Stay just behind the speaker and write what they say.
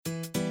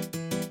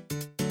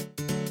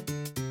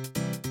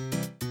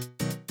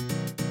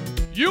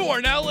You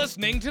are now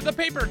listening to the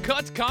Paper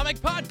Cuts Comic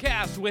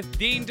Podcast with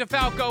Dean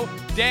DeFalco,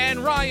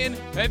 Dan Ryan,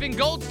 Evan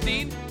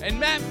Goldstein, and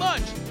Matt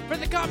Munch. For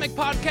the comic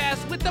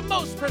podcast with the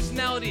most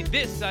personality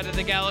this side of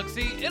the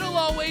galaxy, it'll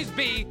always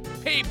be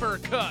Paper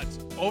Cuts.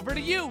 Over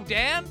to you,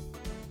 Dan.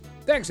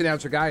 Thanks,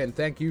 Announcer Guy, and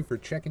thank you for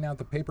checking out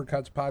the Paper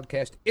Cuts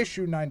Podcast,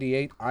 issue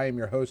 98. I am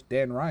your host,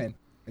 Dan Ryan,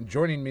 and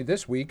joining me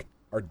this week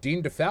are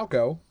Dean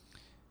DeFalco.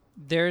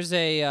 There's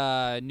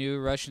a new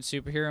Russian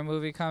superhero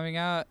movie coming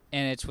out,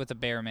 and it's with a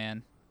bear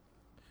man.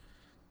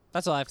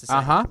 That's all I have to say.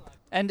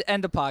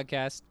 End the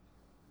podcast.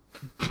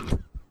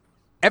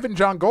 Evan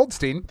John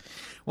Goldstein.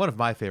 One of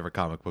my favorite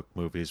comic book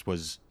movies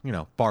was,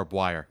 Barbed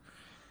Wire.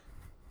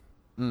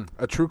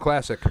 A true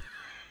classic.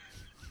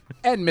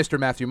 And Mr.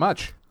 Matthew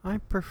Much. I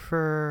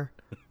prefer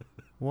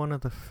one of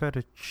the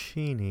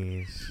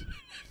fettuccinis.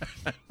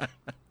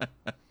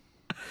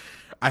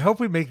 I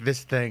hope we make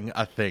this thing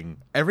a thing.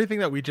 Everything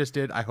that we just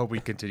did, I hope we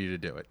continue to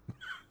do it.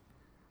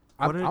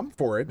 I'm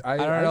for it. I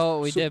don't know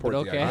what we did, but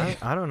support the okay. idea.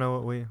 I don't know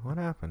what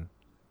happened.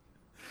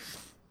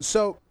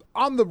 So,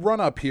 on the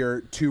run-up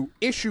here to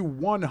issue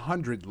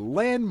 100,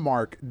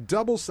 landmark,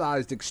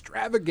 double-sized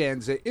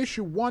extravaganza,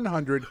 issue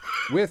 100,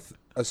 with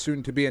a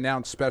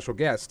soon-to-be-announced special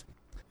guest,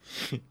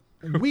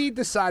 we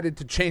decided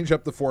to change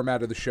up the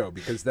format of the show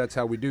because that's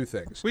how we do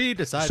things. We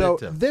decided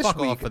to this fuck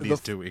week, off for these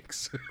 2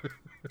 weeks.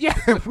 Yeah,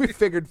 we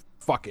figured,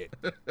 fuck it.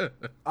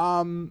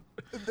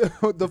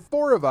 The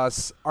four of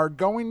us are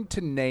going to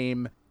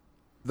name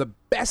the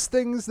best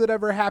things that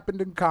ever happened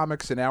in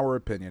comics in our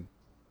opinion.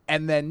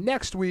 And then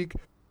next week,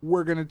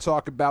 we're going to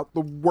talk about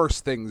the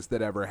worst things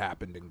that ever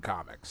happened in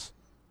comics.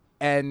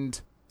 And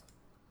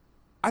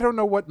I don't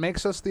know what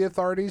makes us the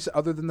authorities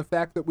other than the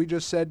fact that we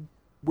just said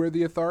we're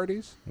the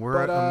authorities.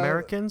 We're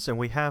Americans, and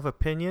we have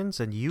opinions,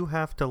 and you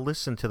have to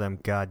listen to them,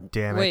 God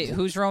damn it. Wait,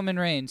 who's Roman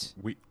Reigns?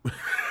 We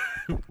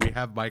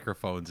have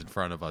microphones in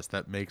front of us.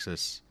 That makes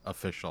us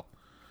official.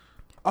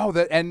 Oh,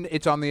 and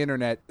it's on the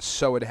internet,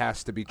 so it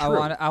has to be true.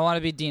 I want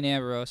to be Dean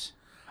Ambrose.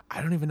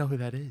 I don't even know who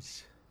that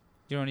is.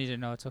 You don't need to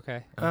know. It's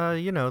okay.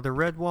 The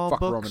Red Wall Fuck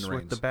books Roman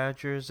with the Reigns.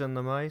 badgers and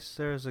the mice.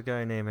 There's a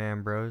guy named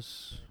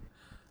Ambrose.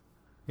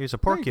 He's a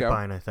There you go.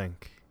 porcupine, I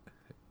think.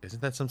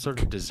 Isn't that some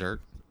sort of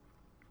dessert?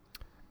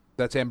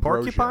 That's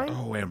ambrosia. Porcupine?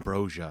 Oh,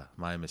 ambrosia.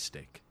 My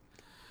mistake.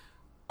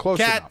 Close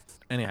Cat. enough.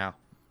 Anyhow,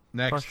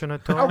 next. Flushing a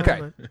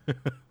toilet. Okay.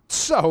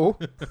 So,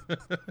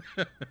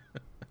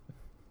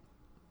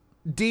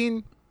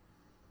 Dean,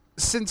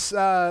 since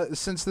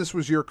this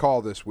was your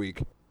call this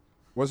week,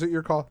 was it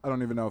your call? I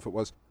don't even know if it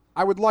was.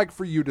 I would like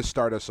for you to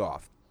start us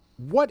off.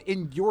 What,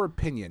 in your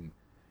opinion,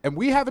 and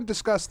we haven't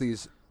discussed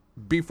these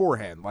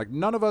beforehand, like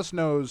none of us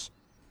knows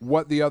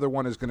what the other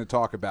one is going to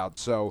talk about,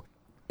 so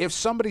if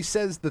somebody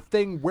says the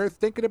thing we're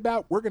thinking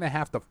about, we're going to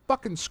have to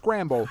fucking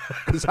scramble,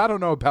 because I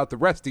don't know about the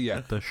rest of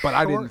you, but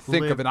I didn't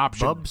think of an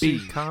option Bubsy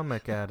B.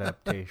 comic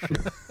adaptation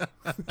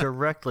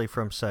directly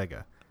from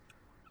Sega.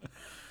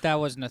 That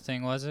wasn't a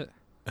thing, was it?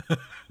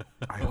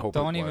 I hope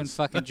Don't it even was.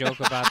 fucking joke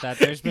about that.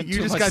 There's been You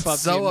too just much got Bubsy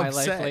so in my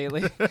upset. life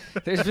lately.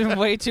 There's been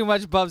way too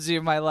much Bubsy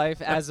in my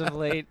life as of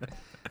late.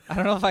 I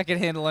don't know if I can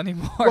handle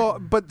anymore. Well,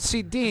 but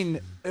see, Dean,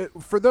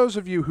 for those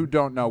of you who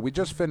don't know, we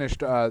just finished,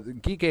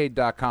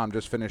 Geekade.com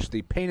just finished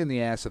the Pain in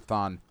the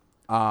Ass-a-thon,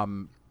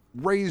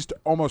 raised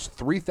almost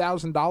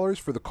 $3,000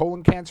 for the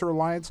Colon Cancer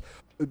Alliance.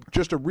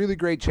 Just a really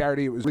great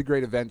charity. It was a really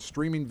great event,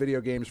 streaming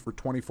video games for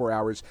 24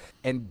 hours.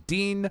 And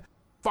Dean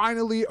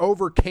finally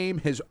overcame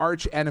his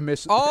arch enemy,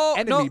 no,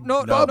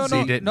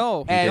 Bubsy. He didn't.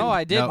 no, He didn't. no,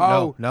 I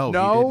didn't.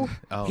 No,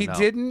 he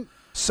didn't.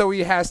 So he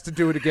has to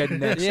do it again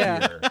next Yeah.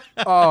 year.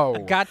 Oh,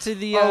 Got to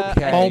the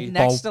Okay.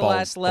 next to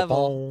last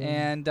level,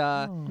 and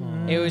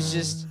it was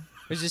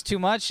just too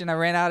much, and I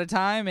ran out of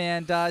time,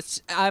 and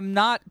I'm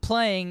not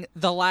playing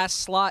the last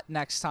slot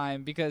next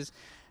time because,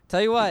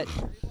 tell you what,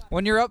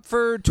 when you're up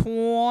for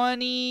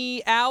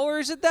 20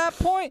 hours at that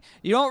point,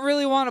 you don't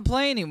really want to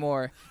play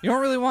anymore. You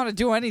don't really want to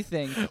do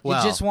anything.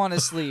 Well. You just want to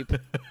sleep.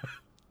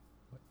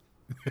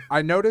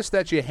 I noticed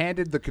that you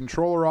handed the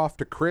controller off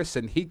to Chris,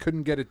 and he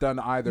couldn't get it done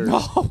either.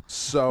 No.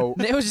 So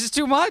It was just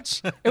too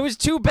much. It was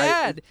too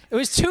bad. It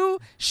was too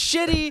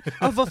shitty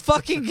of a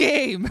fucking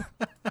game.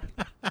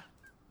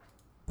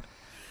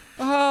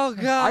 Oh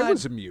God! I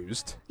was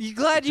amused. You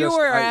glad you Just-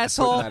 were, I-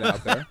 asshole? Putting that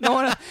out there. No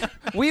one.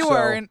 We So-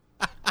 weren't.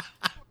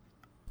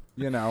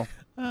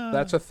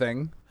 That's a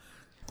thing.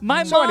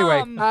 My So mom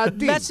anyway,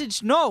 Dean.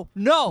 messaged. No.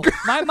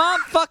 My mom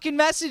fucking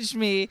messaged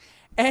me,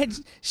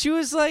 and she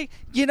was like,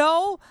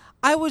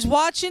 I was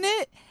watching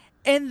it,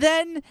 and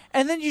then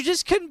you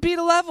just couldn't beat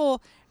a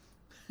level,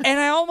 and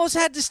I almost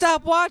had to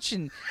stop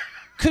watching.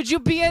 Could you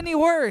be any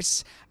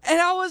worse? And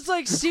I was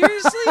like,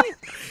 seriously?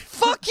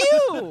 Fuck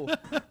you!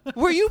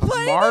 Were you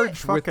playing it? Marge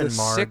with the Fucking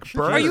Marge. sick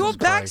burn. Are you a Jesus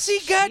Christ.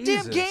 backseat goddamn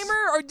Jesus. gamer?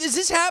 Or is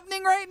this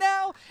happening right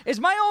now? Is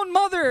my own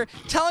mother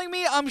telling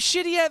me I'm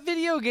shitty at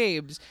video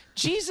games?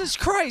 Jesus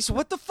Christ,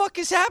 what the fuck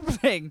is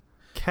happening?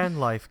 Can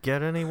life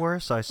get any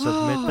worse? I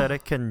submit that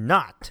it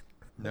cannot.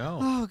 No.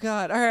 Oh,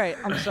 God. All right,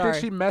 I'm Did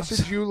sorry. she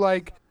message you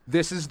like,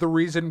 this is the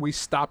reason we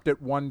stopped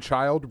at one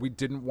child. We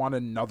didn't want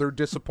another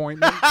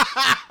disappointment.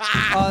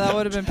 Oh, that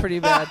would have been pretty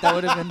bad. That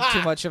would have been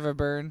too much of a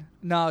burn.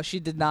 No, she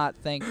did not.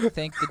 Thank the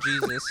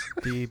Jesus.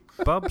 The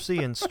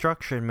Bubsy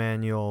instruction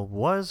manual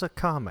was a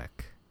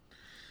comic.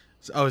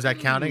 Oh, is that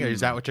counting? Or is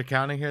that what you're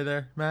counting here,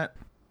 there, Matt?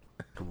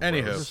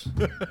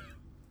 Anywho.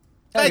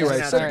 Anyway,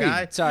 Thanks, so Another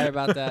guy. Sorry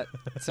about that.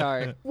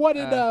 Sorry. what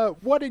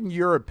in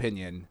your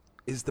opinion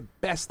is the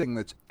best thing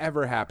that's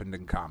ever happened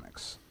in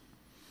comics?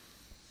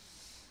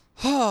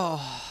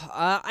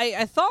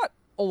 I thought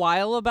a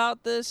while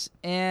about this,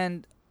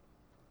 and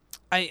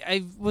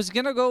I was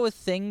gonna go with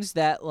things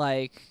that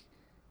like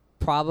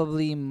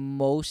probably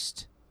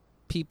most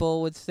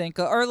people would think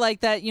of, or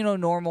like that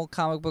normal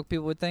comic book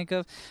people would think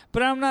of.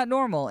 But I'm not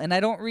normal, and I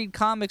don't read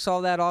comics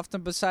all that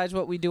often. Besides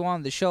what we do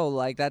on the show,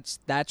 like that's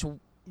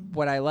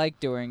what I like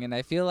doing, and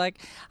I feel like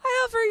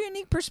I have a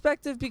unique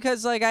perspective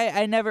because like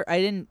I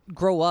didn't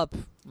grow up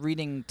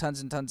reading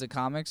tons and tons of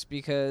comics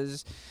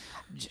because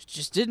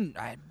just didn't.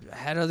 I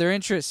had other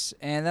interests,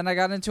 and then I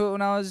got into it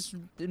when I was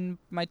in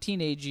my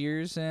teenage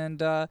years,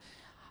 and I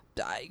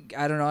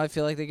don't know. I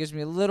feel like that gives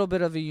me a little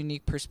bit of a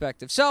unique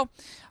perspective. So,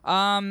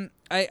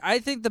 I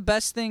think the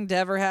best thing to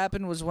ever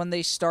happen was when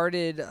they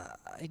started.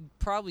 I'd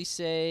probably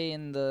say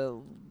in the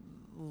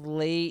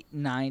late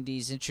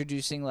 '90s,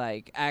 introducing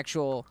like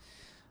actual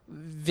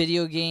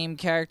video game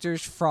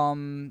characters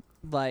from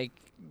like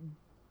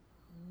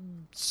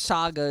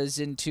sagas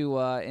into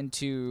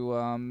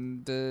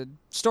the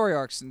story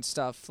arcs and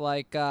stuff.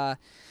 Like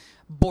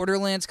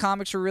Borderlands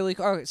comics were really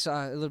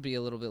it'll be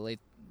a little bit late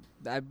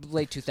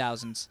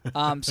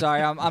 2000s.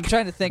 Sorry, I'm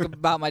trying to think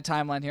about my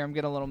timeline here. I'm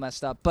getting a little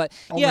messed up, but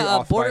Only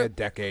off by a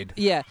decade.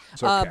 Yeah,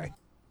 it's okay.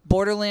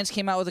 Borderlands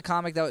came out with a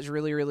comic that was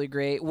really, really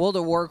great. World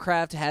of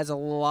Warcraft has a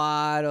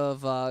lot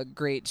of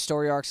great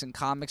story arcs and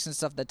comics and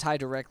stuff that tie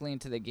directly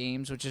into the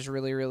games, which is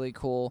really, really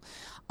cool.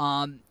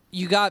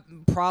 You got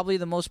probably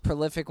the most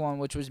prolific one,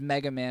 which was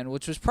Mega Man,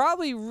 which was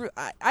probably,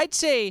 I'd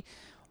say,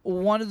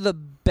 one of the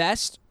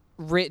best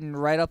written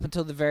right up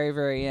until the very,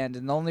 very end.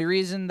 And the only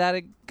reason that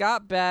it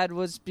got bad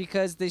was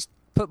because they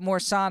put more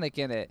Sonic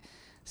in it.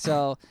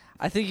 So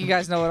I think you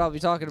guys know what I'll be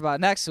talking about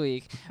next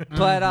week.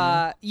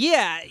 But,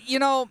 yeah,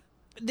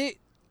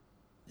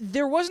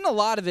 there wasn't a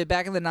lot of it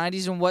back in the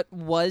 90s, and what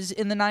was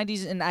in the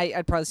 90s, and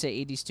I'd probably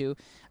say 80s too.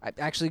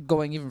 Actually,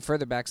 going even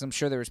further back, because I'm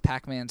sure there was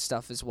Pac-Man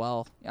stuff as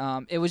well.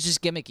 It was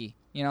just gimmicky.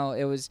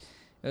 It was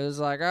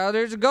like, oh,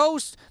 there's a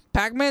ghost.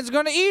 Pac-Man's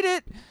going to eat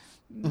it.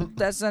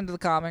 That's the end of the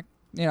comic.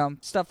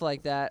 Stuff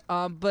like that.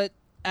 But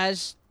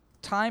as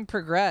time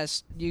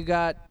progressed, you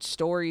got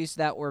stories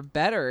that were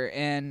better,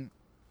 and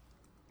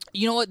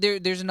you know what?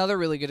 There's another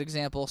really good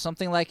example.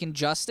 Something like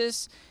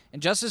Injustice.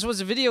 Injustice was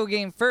a video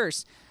game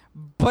first,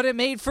 but it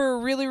made for a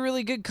really,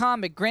 really good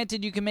comic.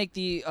 Granted, you can make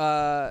the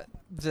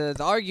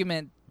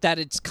argument that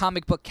it's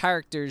comic book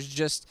characters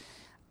just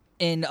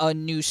in a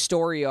new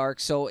story arc.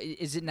 So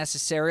is it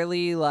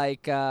necessarily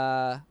like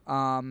a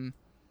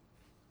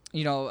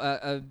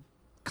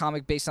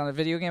comic based on a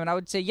video game? And I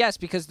would say yes,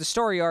 because the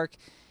story arc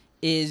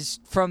is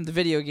from the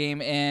video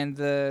game, and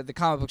the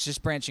comic book's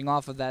just branching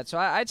off of that. So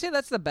I'd say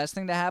that's the best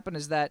thing to happen,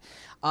 is that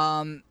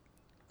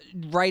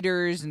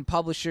writers and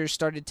publishers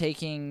started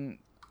taking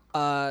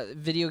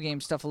video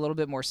game stuff a little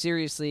bit more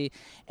seriously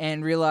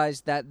and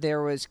realized that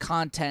there was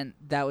content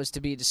that was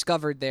to be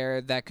discovered there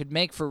that could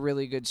make for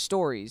really good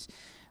stories.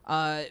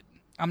 I'm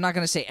not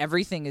going to say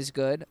everything is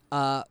good,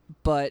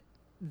 but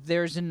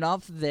there's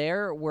enough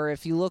there where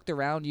if you looked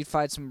around, you'd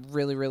find some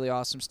really, really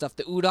awesome stuff.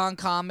 The Udon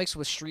comics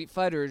with Street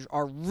Fighter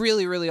are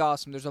really, really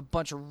awesome. There's a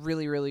bunch of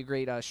really, really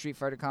great Street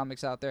Fighter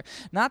comics out there.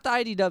 Not the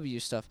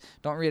IDW stuff.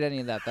 Don't read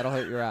any of that. That'll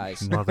hurt your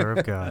eyes. Mother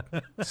of God.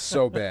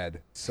 So bad.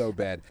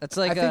 That's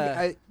like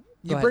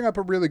you bring up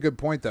a really good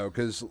point, though,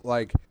 because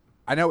like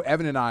I know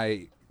Evan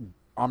and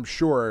I'm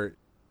sure,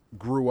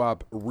 grew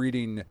up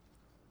reading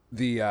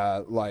the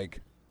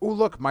oh,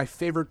 look, my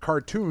favorite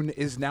cartoon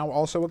is now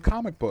also a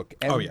comic book.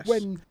 And yes.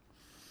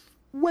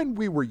 when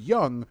we were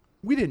young,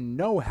 we didn't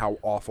know how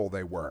awful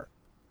they were.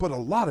 But a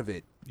lot of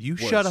it You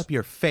was shut up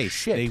your face.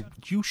 shit.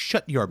 You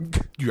shut your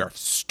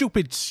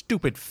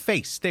stupid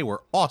face. They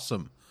were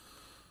awesome.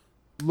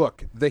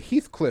 Look, the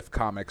Heathcliff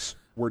comics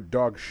were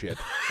dog shit.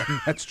 And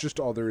that's just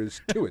all there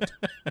is to it.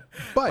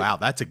 But Wow,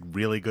 that's a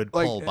really good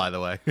pull, by the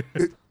way.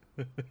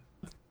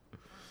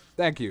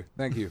 Thank you.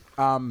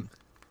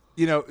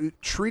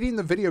 Treating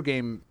the video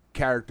game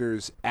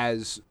characters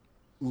as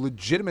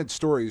legitimate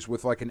stories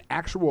with like an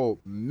actual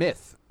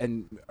myth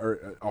and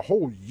or a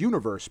whole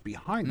universe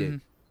behind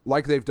it,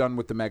 like they've done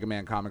with the Mega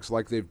Man comics,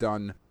 like they've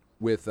done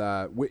with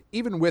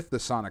even with the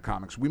Sonic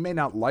comics. We may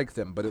not like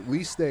them, but at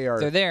least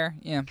they're there.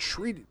 Yeah,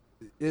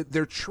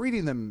 they're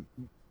treating them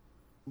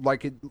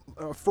like it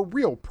for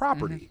real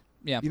property.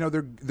 Yeah,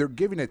 they're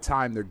giving it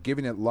time, they're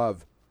giving it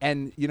love,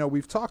 and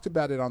we've talked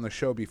about it on the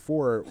show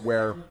before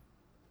where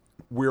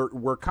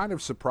we're kind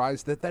of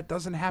surprised that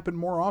doesn't happen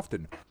more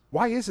often.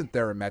 Why isn't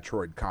there a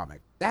Metroid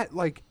comic? That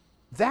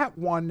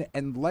one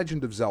and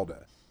Legend of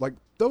Zelda, like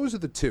those are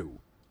the two.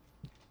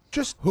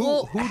 Just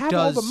Who have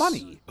does all the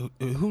money.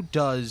 Who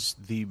does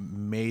the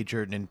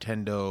major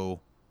Nintendo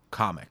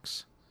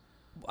comics?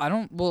 I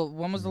don't. Well,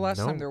 when was the last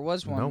No- time there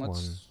was one? no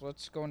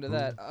Let's go into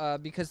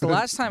that. Because the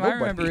last time I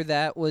Nobody. remember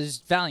that was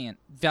Valiant.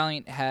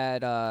 Valiant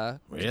had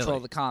Really? control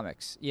of the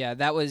comics. Yeah,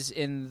 that was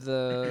in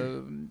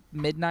the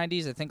mid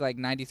 '90s. I think like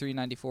 '93,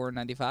 '94,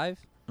 '95.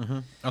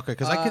 Okay,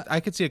 because I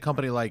could see a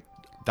company like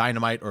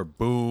Dynamite or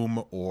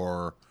Boom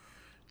or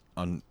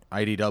on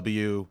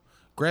IDW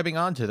grabbing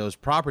onto those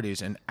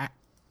properties and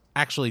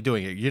actually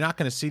doing it. You're not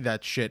going to see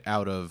that shit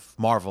out of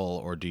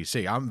Marvel or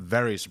DC. I'm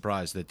very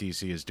surprised that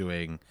DC is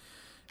doing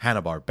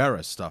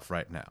Hanna-Barbera stuff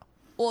right now.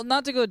 Well,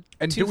 not to go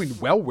And too doing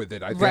well with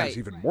it, I think, is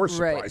even more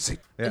surprising.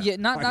 Yeah,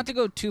 not to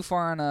go too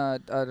far on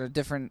a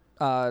different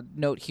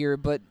note here,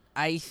 but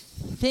I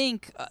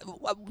think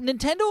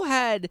Nintendo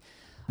had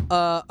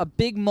a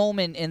big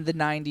moment in the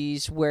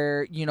 '90s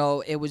where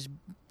it was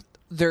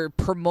their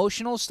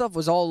promotional stuff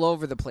was all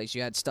over the place.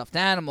 You had stuffed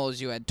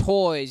animals, you had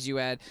toys, you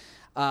had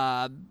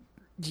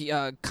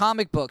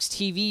comic books,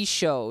 TV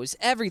shows,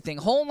 everything,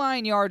 whole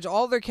 9 yards.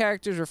 All their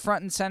characters were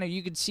front and center.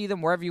 You could see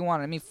them wherever you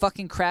wanted. I mean,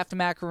 fucking Kraft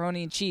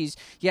macaroni and cheese.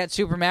 You had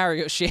Super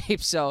Mario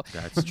shape, so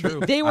That's true.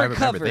 they were I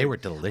remember covered. they were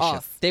delicious.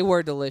 Oh, they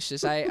were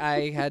delicious.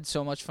 I had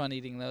so much fun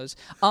eating those.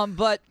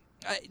 But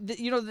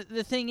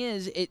the thing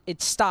is,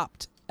 it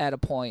stopped at a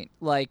point.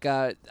 Like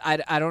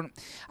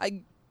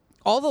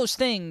all those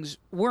things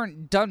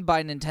weren't done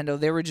by Nintendo.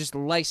 They were just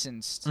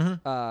licensed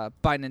by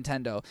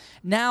Nintendo.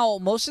 Now,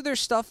 most of their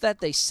stuff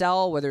that they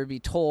sell, whether it be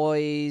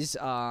toys,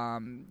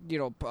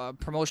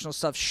 promotional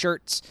stuff,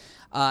 shirts,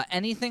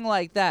 anything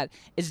like that,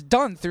 is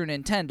done through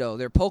Nintendo.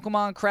 Their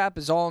Pokemon crap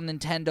is all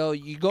Nintendo.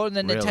 You go to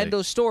the Really?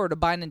 Nintendo store to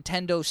buy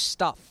Nintendo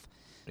stuff.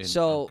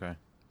 Okay.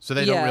 So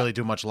they don't really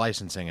do much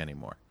licensing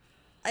anymore.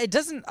 It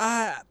doesn't.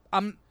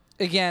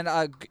 Again,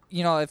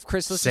 if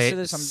Chris listens to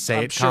this,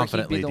 I'm it sure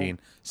confidently, he'd be the Dean.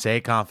 Say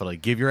it confidently.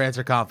 Give your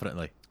answer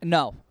confidently.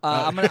 No,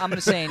 I'm gonna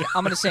say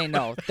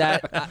no.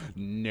 That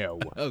No.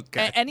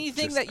 Okay.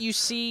 anything that you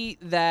see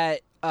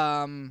that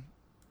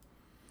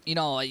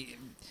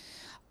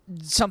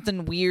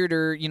something weird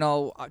or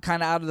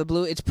kind of out of the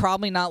blue, it's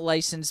probably not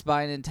licensed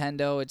by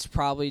Nintendo. It's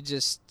probably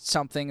just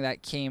something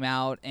that came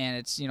out and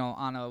it's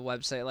on a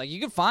website. Like you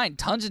can find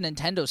tons of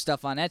Nintendo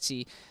stuff on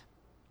Etsy.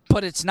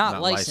 But it's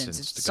not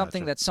licensed. It's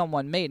something that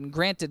someone made. And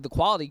granted, the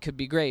quality could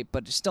be great,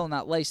 but it's still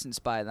not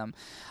licensed by them.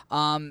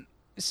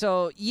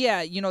 So,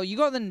 yeah, you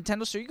go to the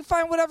Nintendo store, you can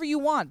find whatever you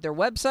want. Their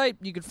website,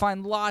 you can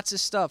find lots of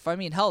stuff. I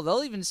mean, hell,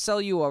 they'll even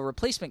sell you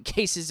replacement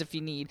cases if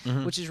you need,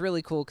 which is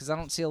really cool because I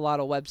don't see a lot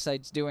of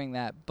websites doing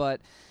that. But,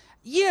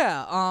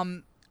 yeah,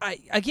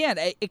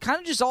 it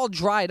kind of just all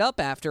dried up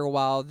after a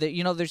while.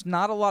 There's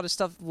not a lot of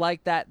stuff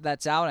like that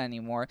that's out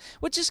anymore,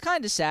 which is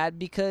kind of sad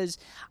because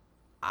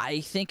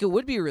I think it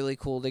would be really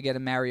cool to get a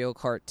Mario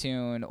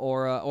cartoon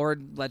or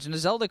Legend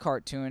of Zelda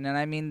cartoon. And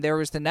I mean, there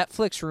was the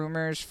Netflix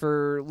rumors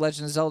for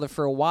Legend of Zelda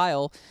for a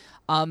while,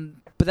 but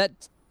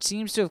that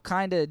seems to have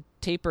kind of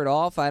tapered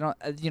off. I don't,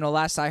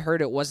 last I heard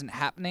it wasn't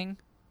happening.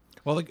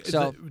 Well,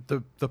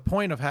 the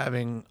point of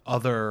having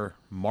other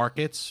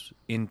markets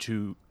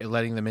into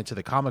letting them into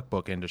the comic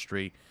book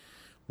industry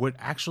would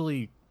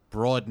actually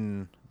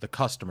broaden the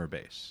customer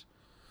base.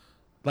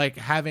 Like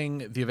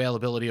having the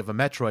availability of a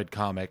Metroid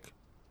comic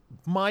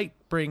might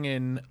bring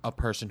in a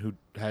person who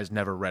has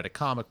never read a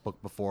comic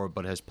book before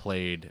but has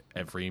played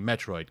every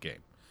Metroid game.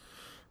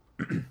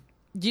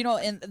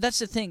 And that's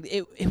the thing.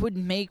 It would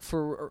make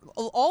for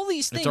all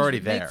these things. It's already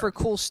would make there. for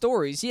cool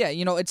stories. Yeah,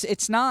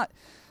 it's not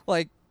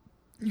like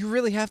you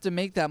really have to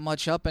make that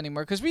much up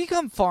anymore because we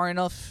come far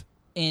enough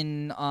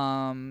in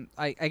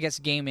I guess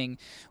gaming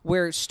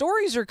where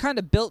stories are kind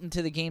of built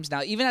into the games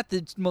now. Even at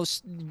the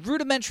most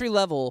rudimentary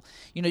level,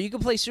 you can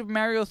play Super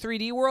Mario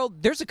 3D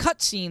World. There's a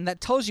cutscene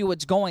that tells you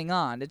what's going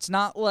on. It's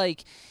not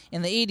like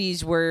in the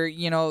 80s where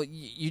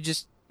you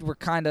just were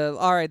kind of,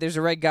 all right, there's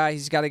a red guy,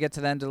 he's got to get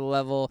to the end of the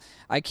level.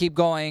 I keep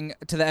going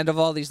to the end of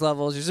all these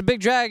levels. There's a big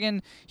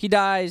dragon, he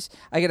dies,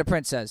 I get a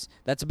princess.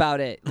 That's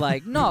about it.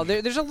 Like, no,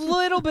 there's a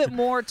little bit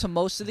more to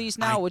most of these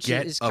now, which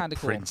is kind of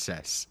cool.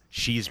 Princess.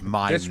 She's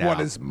mine This now.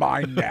 one is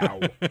mine now.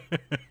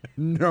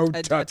 No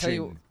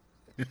touching.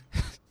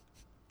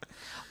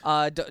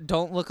 I tell you,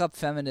 don't look up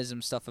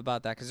feminism stuff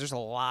about that because there's a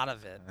lot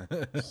of it.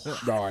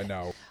 No, I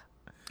know.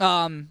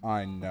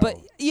 I know. But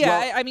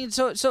yeah, I mean,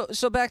 so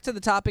back to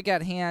the topic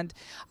at hand.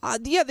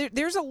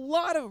 There's a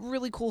lot of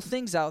really cool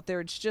things out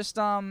there. It's just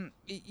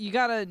you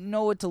gotta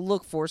know what to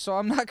look for. So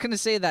I'm not gonna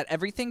say that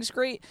everything's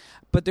great,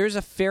 but there's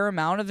a fair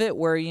amount of it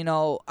where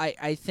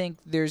I think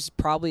there's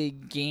probably a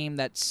game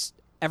that's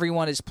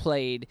everyone has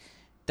played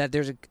that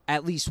there's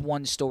at least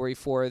one story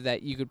for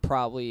that you could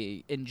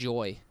probably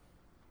enjoy.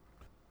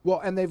 Well,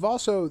 and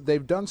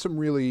they've done some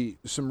really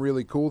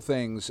cool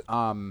things.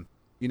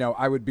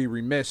 I would be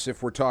remiss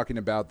if we're talking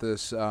about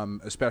this,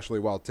 especially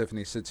while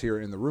Tiffany sits here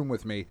in the room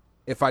with me,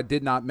 if I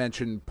did not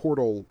mention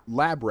Portal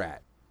Lab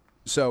Rat.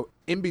 So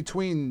in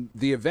between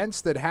the events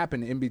that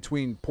happen in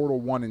between Portal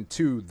 1 and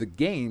 2, the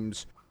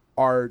games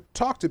are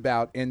talked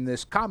about in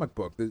this comic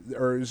book,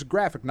 or it's a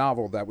graphic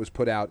novel that was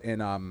put out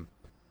in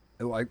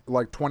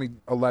like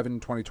 2011,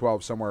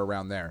 2012, somewhere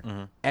around there.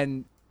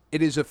 And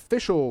it is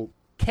official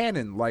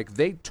canon. Like,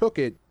 they took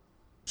it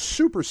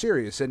super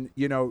serious and,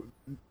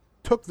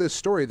 took this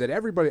story that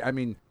everybody, I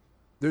mean,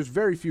 there's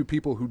very few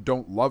people who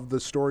don't love the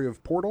story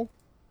of Portal,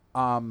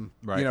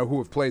 who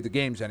have played the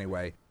games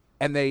anyway.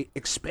 And they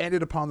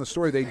expanded upon the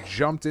story. They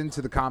jumped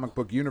into the comic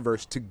book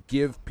universe to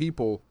give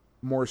people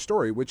more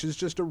story, which is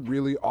just a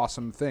really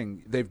awesome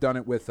thing. They've done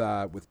it with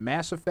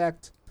Mass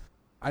Effect,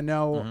 I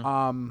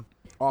know,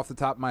 off the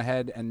top of my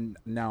head, and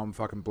now I'm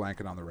fucking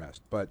blanking on the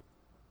rest. But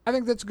I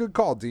think that's a good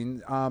call,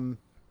 Dean.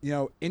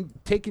 In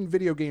taking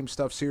video game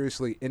stuff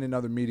seriously in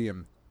another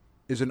medium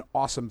is an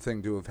awesome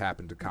thing to have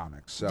happened to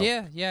comics. So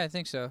Yeah, I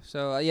think so.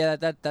 So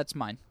that's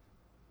mine.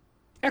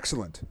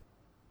 Excellent.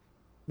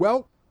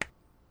 Well,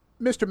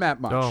 Mr. Matt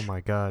Munch. Oh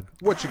my God.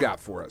 What you got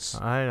for us?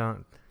 I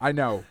don't. I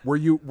know. Were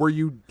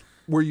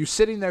you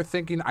sitting there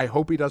thinking, I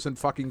hope he doesn't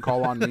fucking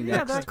call on me Yeah,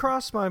 next? that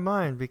crossed my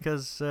mind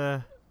because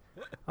I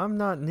don't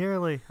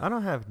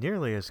have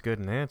nearly as good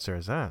an answer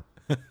as that.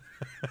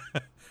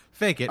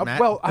 Fake it,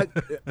 Matt.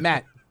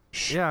 Matt.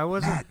 Shh, Yeah, I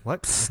wasn't. Matt,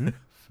 What? psst.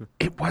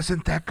 It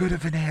wasn't that good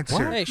of an answer.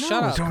 What? Hey, No,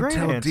 shut it's up. a Don't great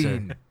tell answer.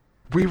 Dean.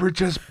 We were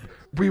just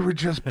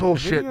bullshitting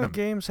Video him.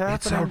 games happen.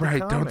 It's all in the right.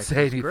 Don't comics.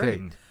 say It's great.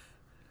 anything.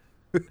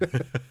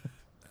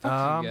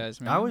 Fuck you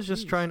guys, man. I was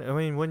just Jeez. trying. I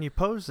mean, when you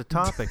posed the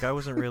topic, I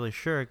wasn't really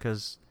sure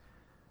because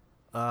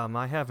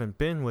I haven't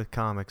been with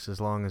comics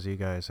as long as you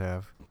guys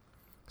have.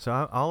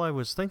 So all I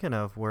was thinking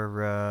of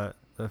were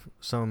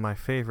some of my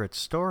favorite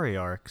story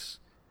arcs,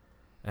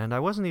 and I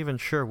wasn't even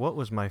sure what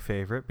was my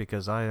favorite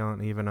because I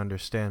don't even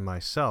understand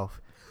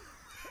myself.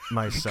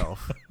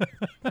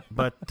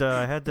 But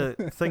I had to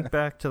think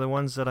back to the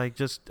ones that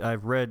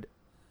I've read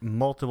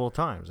multiple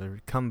times. I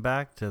come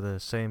back to the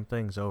same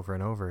things over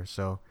and over.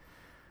 So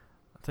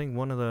I think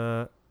one of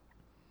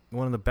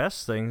the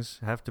best things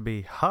have to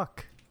be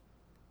Huck.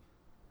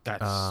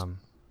 That's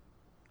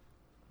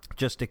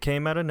Just it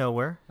came out of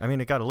nowhere. I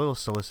mean, it got a little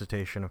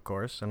solicitation, of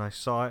course, and I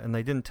saw it, and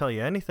they didn't tell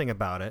you anything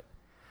about it.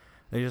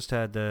 They just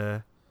had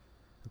the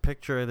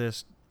picture of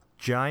this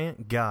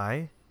giant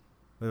guy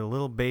with a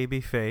little baby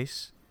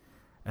face,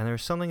 and there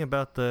was something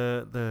about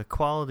the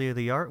quality of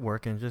the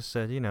artwork, and just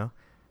said,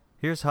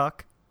 here's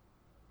Huck.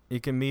 You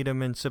can meet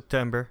him in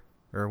September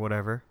or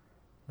whatever.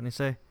 And they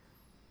say,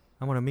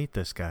 I want to meet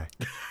this guy.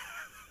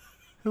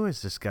 Who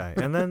is this guy?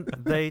 And then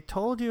they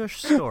told you a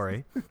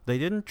story. They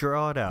didn't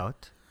draw it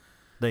out.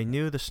 They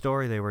knew the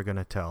story they were going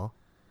to tell.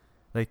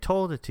 They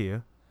told it to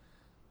you.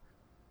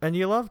 And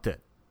you loved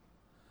it.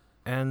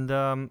 And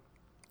I'm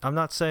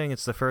not saying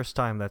it's the first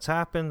time that's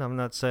happened. I'm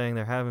not saying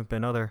there haven't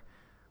been other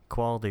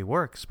quality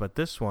works. But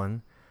this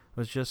one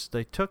was just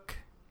they took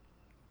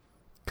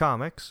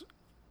comics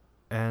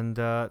and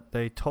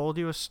they told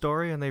you a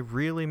story and they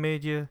really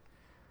made you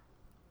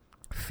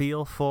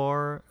feel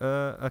for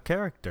a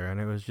character, and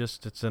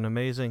it's an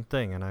amazing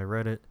thing, and I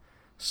read it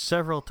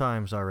several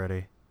times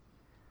already.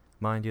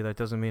 Mind you, that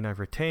doesn't mean I've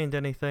retained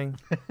anything,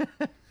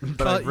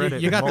 but I've read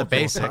it you got the multiple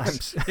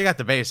basics. times. You got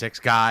the basics.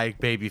 Guy,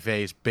 baby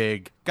face,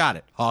 big. Got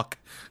it. Huck.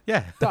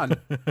 Yeah. Done.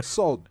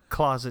 Sold.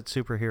 Closet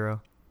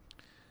superhero.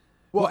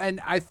 Well,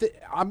 and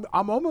I'm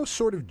almost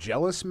sort of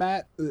jealous,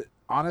 Matt,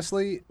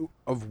 honestly,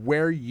 of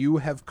where you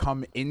have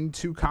come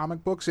into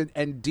comic books,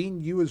 and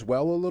Dean, you as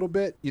well a little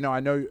bit. I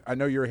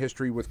know your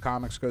history with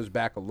comics goes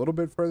back a little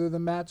bit further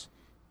than Matt's,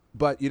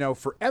 but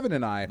for Evan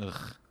and I,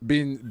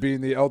 being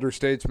the elder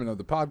statesman of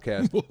the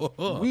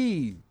podcast,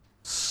 we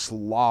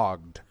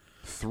slogged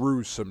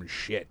through some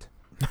shit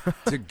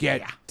to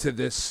get to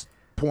this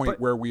point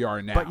where we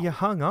are now. But you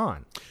hung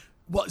on.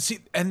 Well, see,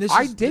 and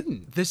I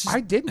didn't.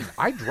 I didn't.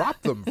 I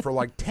dropped them for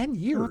like 10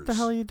 years. What the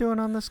hell are you doing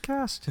on this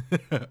cast?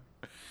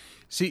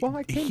 See, Well,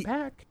 I came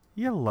back.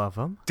 You love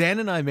them. Dan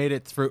and I made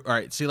it through. All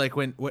right, see, like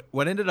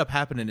what ended up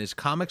happening is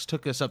comics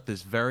took us up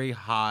this very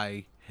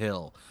high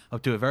hill,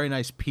 up to a very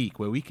nice peak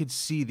where we could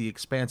see the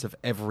expanse of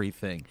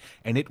everything,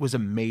 and it was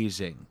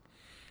amazing.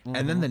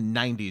 And then the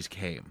 90s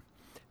came,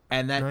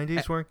 and that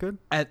 90s weren't good?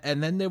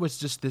 and then there was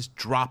just this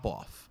drop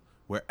off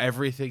where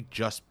everything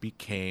just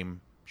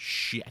became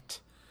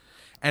shit.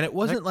 And it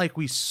wasn't like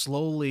we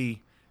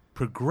slowly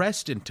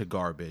progressed into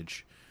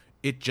garbage;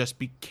 it just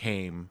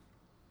became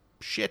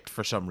shit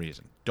for some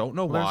reason. Don't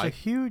know Well, why. there's a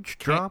huge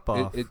drop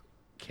off.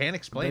 Can't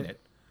explain it.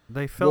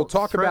 They felt We'll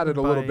talk about it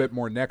a little threatened bit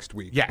more next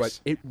week. Yes. But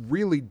it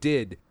really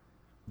did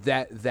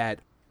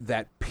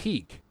that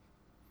peak.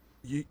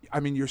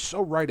 You're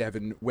so right,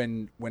 Evan.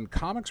 When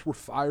comics were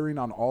firing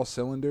on all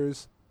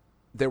cylinders,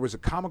 there was a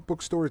comic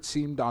book store, it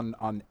seemed,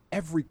 on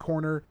every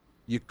corner.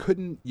 You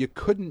couldn't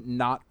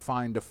not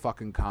find a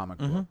fucking comic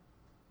book.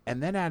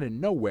 And then out of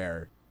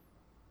nowhere,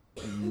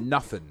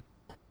 nothing.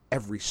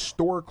 Every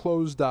store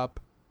closed up.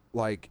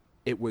 Like,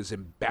 it was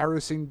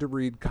embarrassing to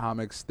read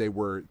comics. There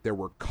were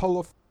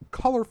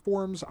color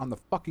forms on the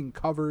fucking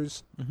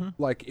covers.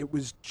 Like, it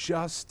was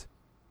just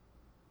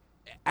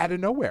out of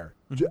nowhere.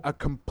 A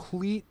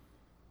complete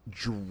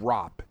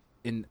drop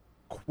in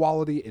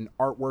quality, in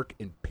artwork,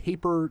 in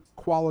paper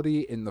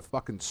quality, in the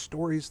fucking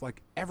stories.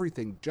 Like,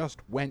 everything just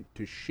went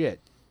to shit.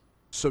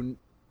 So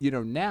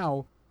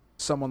now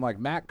someone like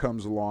Matt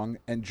comes along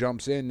and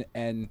jumps in,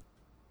 and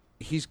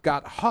he's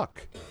got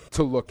Huck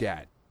to look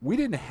at. We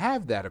didn't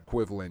have that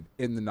equivalent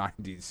in the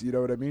 90s. You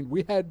know what I mean?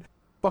 We had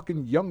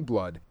fucking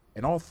Youngblood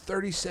and all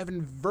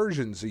 37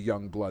 versions of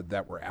Youngblood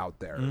that were out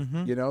there.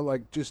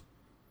 Like just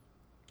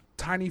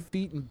tiny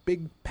feet and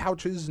big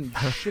pouches and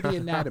shitty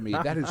anatomy.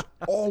 That is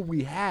all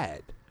we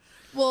had.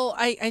 Well,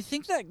 I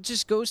think that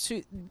just goes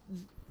to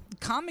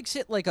comics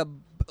hit like a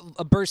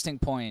bursting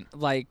point,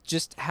 like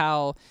just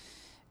how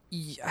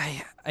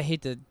I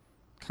hate to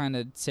kind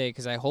of say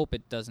because I hope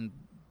it doesn't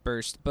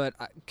burst, but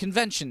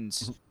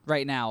conventions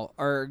right now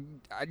are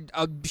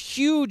a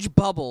huge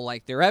bubble.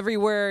 Like they're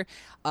everywhere.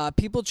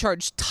 People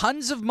charge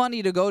tons of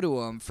money to go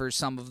to them for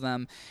some of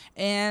them,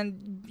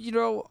 and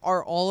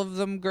are all of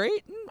them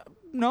great?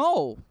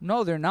 No,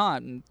 they're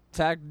not. In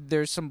fact,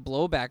 there's some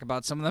blowback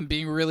about some of them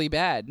being really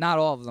bad. Not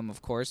all of them,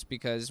 of course,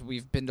 because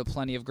we've been to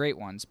plenty of great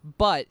ones.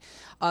 But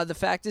the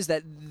fact is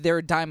that they're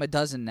a dime a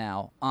dozen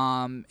now.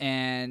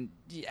 And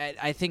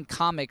I think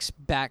comics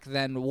back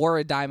then were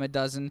a dime a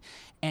dozen,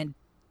 and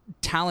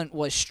talent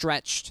was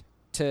stretched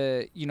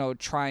to,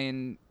 try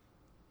and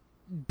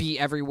be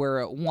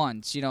everywhere at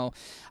once.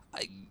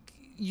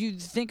 You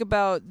think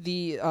about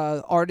the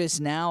artists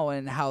now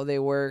and how they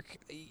work.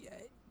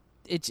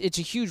 It's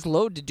a huge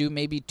load to do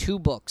maybe 2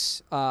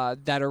 books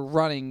that are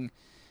running,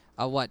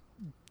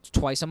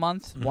 twice a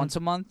month, once a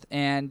month,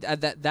 and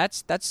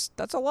that's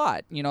a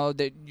lot.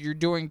 That you're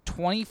doing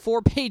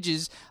 24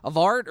 pages of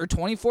art or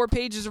 24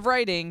 pages of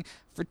writing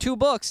for 2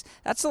 books.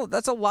 That's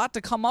a lot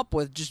to come up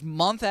with just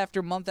month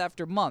after month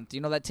after month.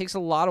 That takes a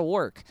lot of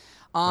work.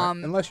 Right.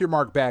 Unless you're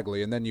Mark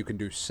Bagley, and then you can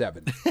do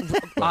 7.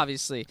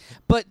 Obviously,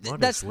 but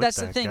that's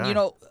the thing.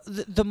 Guy?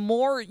 The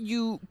more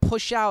you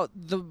push out,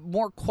 the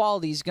more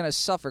quality is going to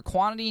suffer.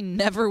 Quantity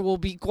never will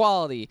be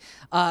quality.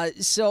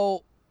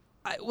 So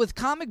with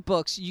comic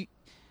books, you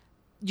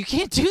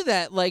can't do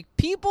that. Like,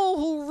 people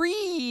who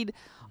read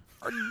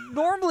are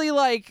normally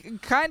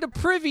like kind of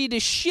privy to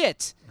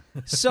shit.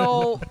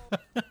 So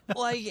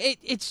like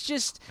it's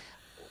just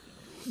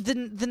the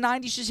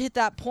 90s just hit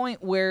that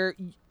point where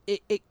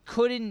it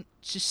couldn't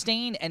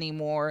sustain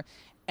anymore,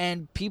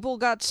 and people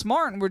got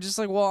smart and were just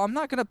like, well, I'm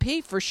not going to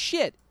pay for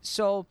shit.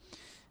 So,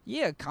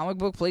 yeah, comic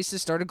book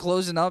places started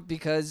closing up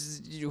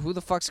because who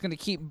the fuck's going to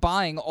keep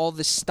buying all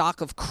this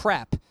stock of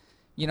crap,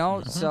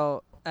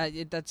 So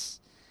that's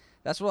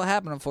what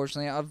happened,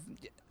 unfortunately.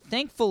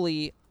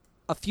 Thankfully,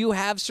 a few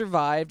have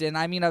survived, and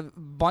I mean, a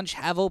bunch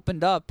have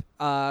opened up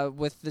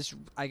with this,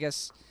 I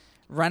guess,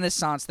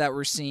 renaissance that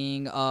we're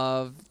seeing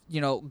of,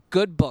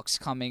 good books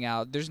coming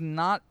out. There's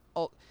not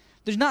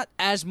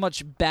as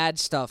much bad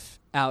stuff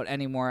out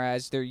anymore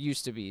as there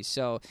used to be.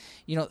 So,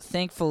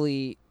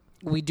 thankfully,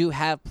 we do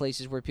have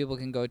places where people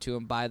can go to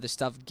and buy the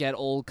stuff, get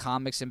old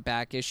comics and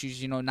back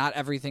issues. Not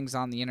everything's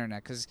on the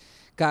internet because,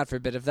 God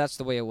forbid, if that's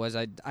the way it was,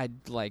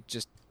 I'd like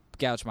just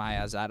gouge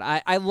my eyes out.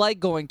 I like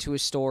going to a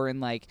store and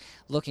like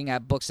looking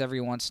at books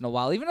every once in a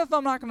while, even if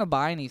I'm not going to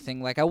buy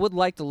anything. Like, I would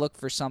like to look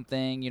for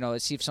something,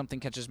 see if something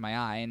catches my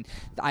eye, and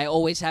I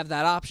always have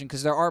that option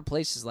because there are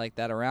places like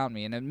that around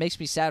me, and it makes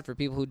me sad for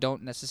people who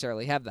don't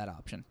necessarily have that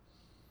option.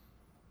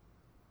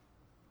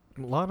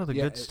 A lot of the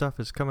good stuff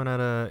is coming out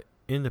of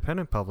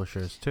independent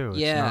publishers too.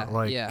 It's not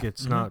like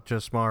it's not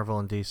just Marvel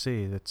and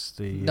DC. It's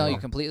the no, you're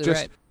completely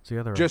right. It's the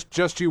other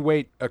just you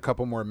wait a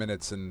couple more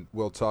minutes and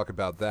we'll talk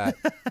about that.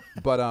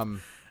 But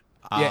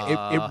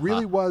it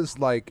really was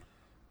like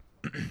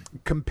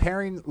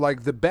comparing,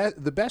 like the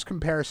best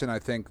comparison I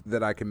think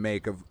that I can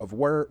make of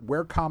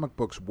where comic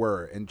books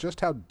were and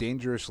just how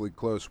dangerously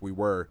close we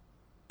were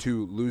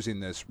to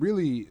losing this.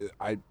 Really,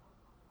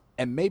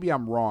 and maybe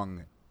I'm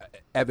wrong,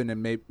 Evan,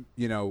 and maybe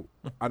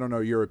I don't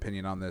know your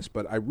opinion on this,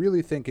 but I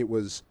really think it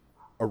was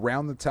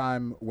around the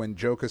time when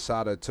Joe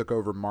Quesada took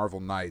over Marvel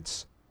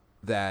Knights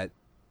that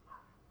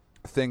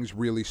things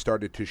really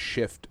started to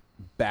shift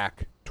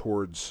back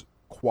towards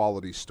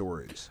quality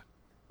stories.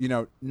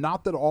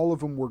 Not that all of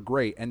them were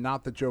great, and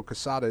not that Joe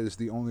Quesada is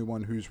the only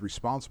one who's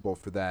responsible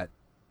for that,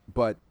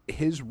 but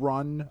his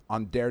run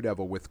on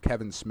Daredevil with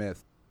Kevin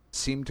Smith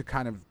seemed to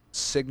kind of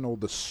signal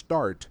the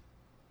start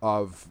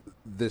of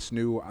this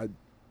new,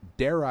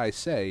 dare I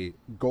say,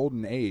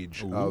 golden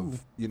age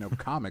of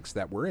comics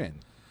that we're in.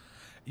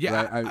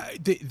 Yeah,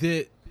 right?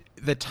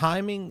 The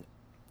timing.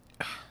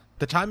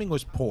 The timing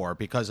was poor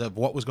because of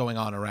what was going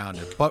on around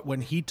it. But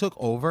when he took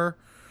over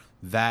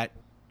that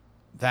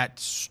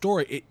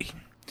story,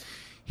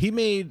 he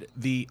made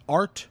the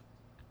art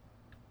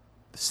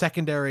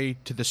secondary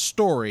to the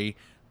story,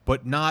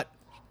 but not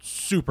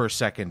super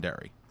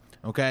secondary.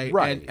 Okay?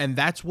 Right. And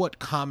that's what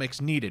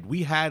comics needed.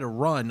 We had a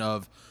run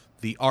of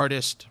the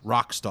artist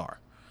rock star.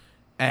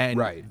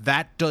 And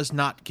that does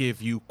not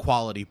give you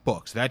quality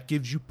books. That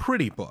gives you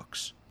pretty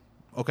books.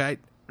 Okay?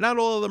 Not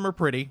all of them are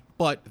pretty,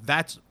 but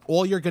that's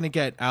all you're going to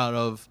get out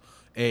of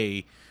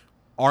a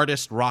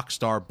artist rock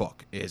star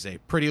book is a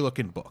pretty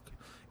looking book.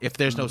 If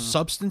there's no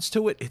substance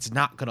to it, it's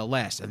not going to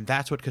last. And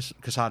that's what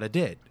Quesada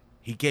did.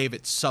 He gave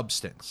it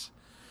substance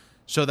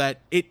so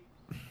that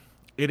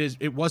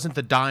it wasn't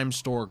the dime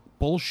store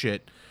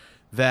bullshit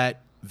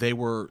that they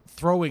were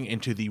throwing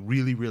into the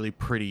really, really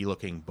pretty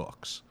looking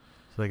books.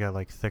 So they got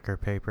like thicker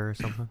paper or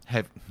something?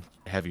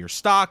 Heavier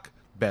stock,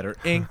 better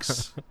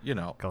inks,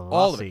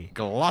 all of it.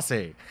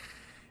 Glossy.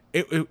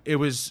 It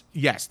was,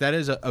 yes, that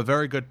is a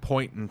very good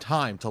point in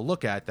time to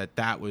look at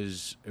it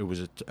was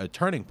a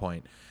turning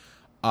point.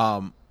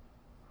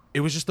 It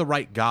was just the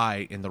right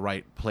guy in the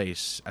right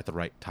place at the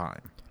right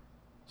time.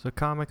 So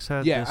comics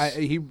had this...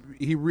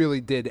 he really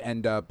did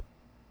end up,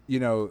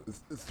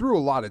 through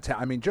a lot of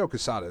talent. I mean, Joe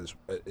Quesada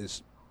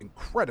is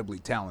incredibly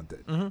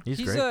talented. Mm-hmm.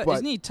 He's great.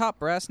 Isn't he top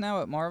brass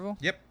now at Marvel?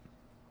 Yep.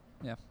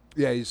 Yeah.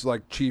 Yeah, he's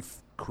like chief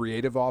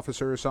creative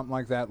officer or something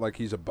like that. Like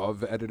he's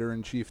above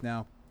editor-in-chief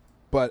now.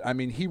 But, I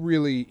mean, he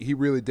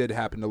really did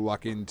happen to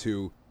luck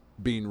into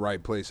being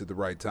right place at the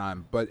right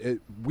time. But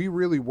we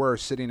really were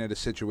sitting at a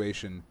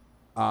situation,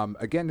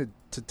 again,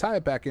 to tie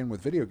it back in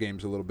with video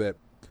games a little bit,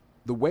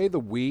 the way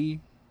the Wii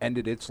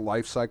ended its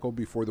life cycle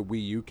before the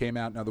Wii U came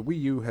out. Now, the Wii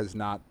U has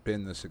not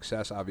been the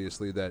success,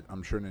 obviously, that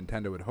I'm sure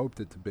Nintendo had hoped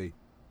it to be.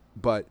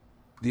 But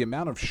the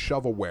amount of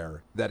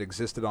shovelware that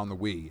existed on the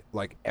Wii,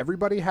 like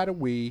everybody had a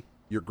Wii,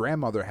 your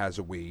grandmother has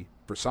a Wii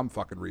for some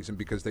fucking reason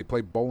because they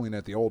play bowling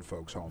at the old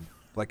folks' home.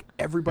 Like,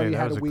 everybody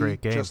had a Wii,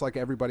 just like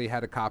everybody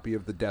had a copy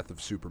of The Death of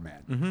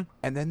Superman. Mm-hmm.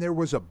 And then there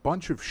was a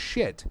bunch of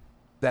shit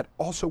that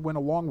also went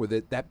along with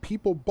it that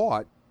people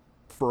bought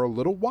for a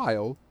little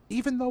while,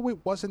 even though it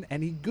wasn't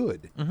any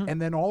good. Mm-hmm.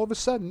 And then all of a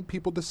sudden,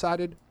 people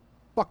decided,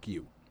 fuck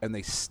you, and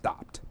they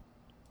stopped.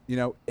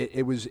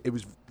 It was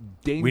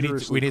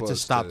dangerously We need close to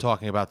stop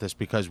talking about this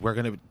because we're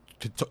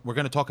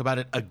gonna talk about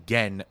it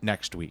again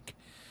next week.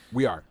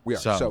 We are.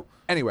 So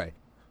anyway,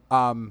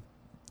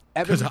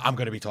 because I'm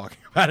going to be talking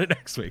about it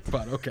next week,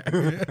 but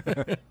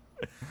okay.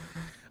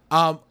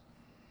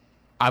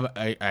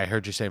 I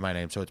heard you say my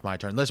name, so it's my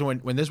turn. Listen,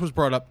 when this was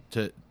brought up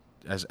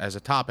as a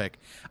topic,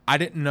 I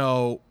didn't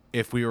know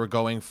if we were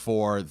going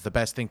for the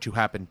best thing to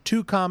happen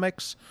to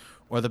comics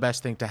or the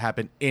best thing to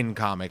happen in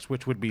comics,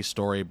 which would be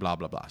story, blah,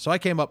 blah, blah. So I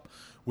came up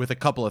with a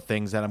couple of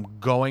things that I'm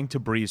going to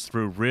breeze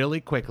through really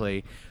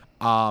quickly.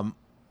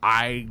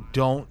 I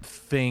don't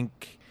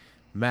think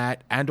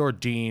Matt and or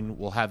Dean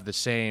will have the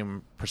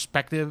same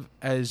perspective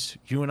as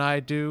you and I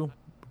do,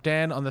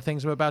 Dan, on the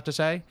things I'm about to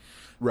say.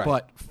 Right.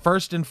 But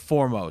first and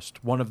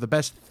foremost, one of the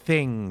best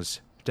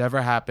things to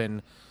ever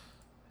happen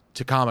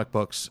to comic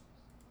books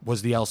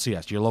was the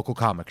LCS, your local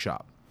comic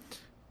shop.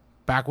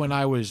 Back when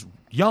I was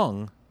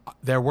young,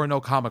 there were no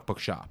comic book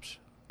shops.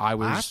 I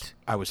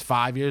was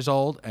 5 years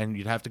old, and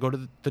you'd have to go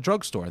to the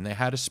drugstore, and they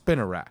had a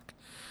spinner rack.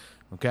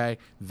 Okay?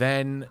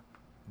 Then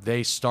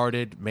they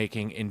started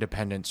making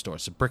independent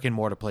stores, so brick and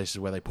mortar places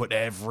where they put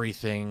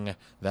everything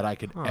that I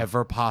could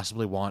ever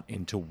possibly want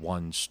into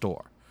one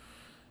store.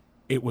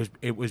 It was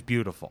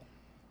beautiful.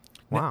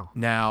 Wow.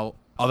 Now,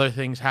 other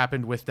things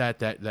happened with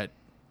that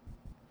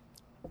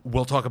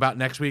we'll talk about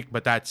next week,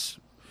 but that's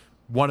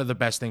one of the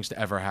best things to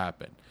ever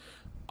happen.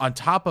 On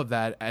top of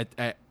that,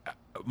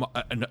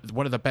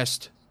 one of the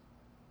best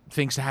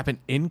things to happen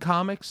in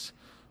comics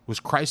was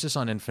Crisis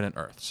on Infinite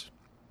Earths.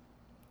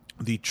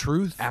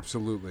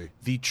 Absolutely.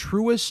 The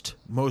truest,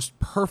 most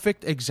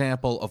perfect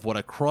example of what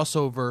a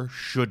crossover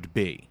should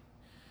be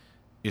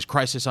is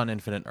Crisis on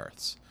Infinite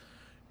Earths.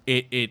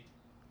 It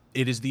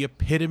is the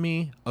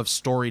epitome of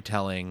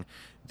storytelling,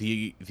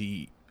 the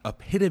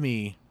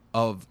epitome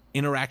of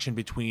interaction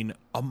between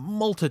a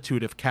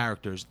multitude of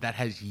characters that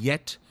has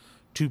yet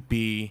to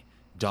be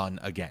done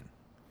again.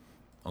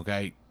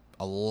 Okay?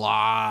 A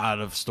lot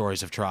of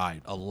stories have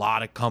tried. A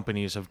lot of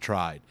companies have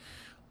tried.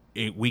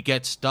 We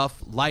get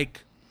stuff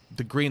like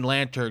the Green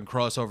Lantern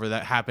crossover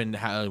that happened,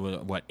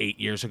 8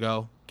 years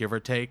ago, give or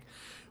take,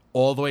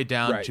 all the way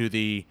down to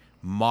the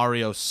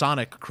Mario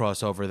Sonic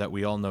crossover that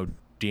we all know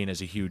Dean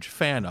is a huge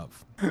fan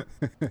of.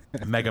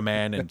 Mega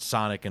Man and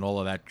Sonic and all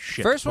of that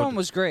shit. First one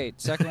was great.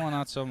 Second one,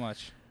 not so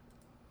much.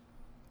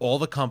 All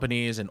the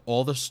companies and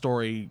all the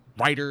story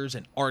writers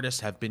and artists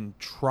have been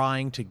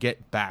trying to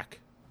get back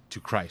to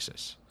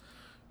Crisis.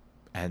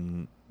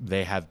 And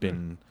they have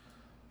been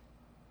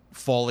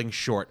falling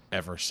short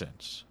ever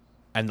since.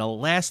 And the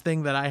last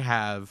thing that I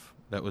have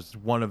that was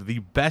one of the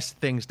best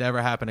things to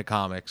ever happen to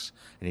comics,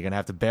 and you're going to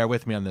have to bear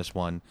with me on this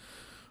one,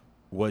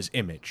 was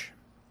Image.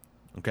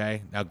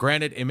 Okay? Now,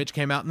 granted, Image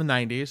came out in the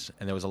 90s,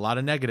 and there was a lot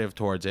of negative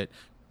towards it,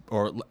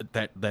 or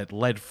that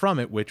led from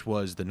it, which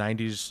was the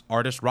 90s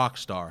artist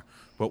Rockstar.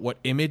 But what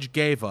Image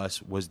gave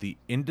us was the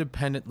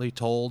independently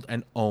told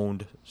and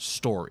owned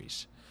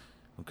stories.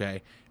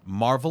 Okay?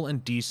 Marvel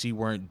and DC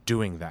weren't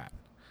doing that.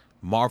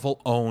 Marvel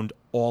owned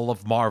all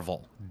of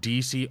Marvel.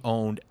 DC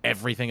owned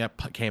everything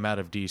that came out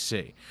of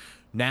DC.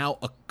 Now,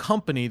 a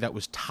company that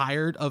was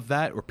tired of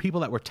that, or people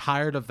that were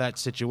tired of that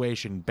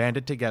situation,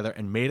 banded together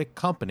and made a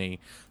company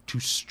to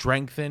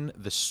strengthen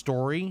the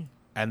story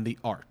and the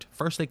art.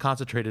 First, they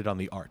concentrated on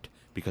the art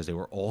because they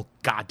were all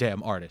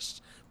goddamn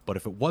artists. But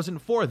if it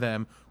wasn't for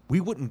them, we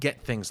wouldn't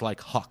get things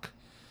like Huck.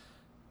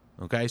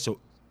 Okay, so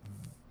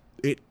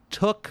it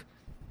took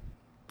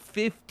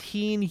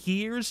 15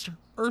 years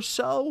or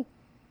so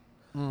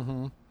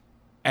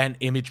And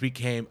Image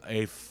became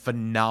a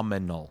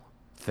phenomenal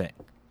thing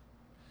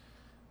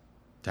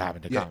to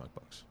happen to comic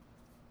books.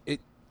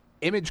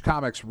 Image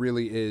Comics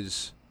really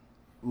is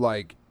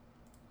like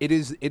it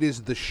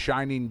is the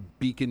shining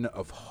beacon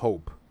of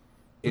hope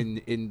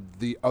in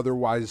the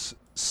otherwise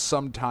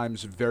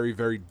sometimes very,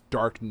 very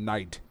dark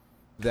night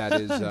that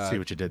is See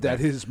what you did that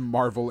there. is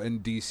Marvel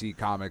and DC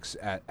Comics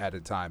at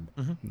a time.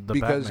 The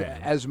Because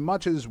Batman. as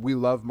much as we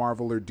love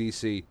Marvel or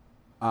DC,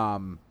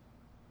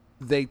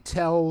 they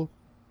tell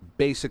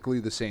basically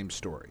the same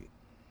story.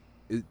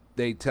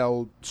 They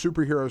tell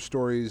superhero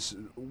stories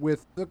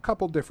with a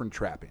couple different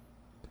trappings.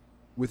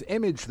 With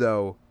Image,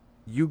 though,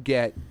 you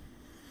get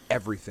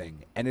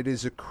everything, and it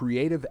is a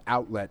creative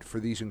outlet for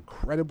these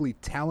incredibly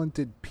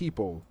talented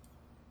people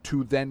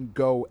to then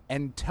go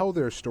and tell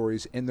their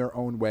stories in their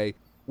own way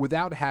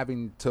without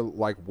having to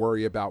like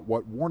worry about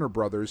what Warner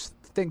Brothers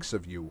thinks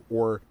of you.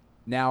 Or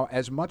now,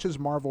 as much as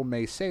Marvel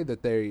may say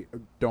that they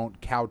don't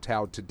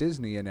kowtow to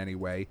Disney in any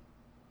way,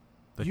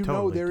 They you know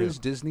totally there do. is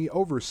Disney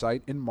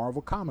oversight in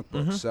Marvel comic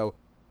books. So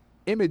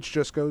Image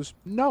just goes,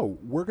 no,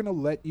 we're going to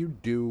let you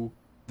do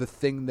the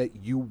thing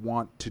that you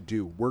want to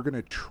do. We're going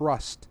to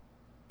trust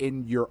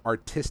in your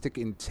artistic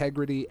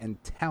integrity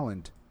and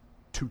talent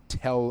to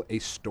tell a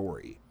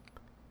story.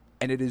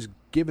 And it has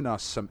given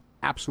us some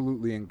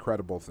absolutely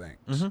incredible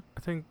things. I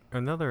think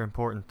another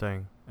important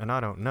thing, and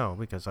I don't know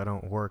because I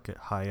don't work at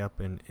high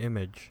up in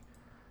Image,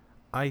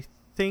 I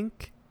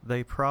think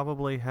they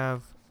probably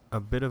have a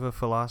bit of a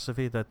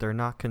philosophy that they're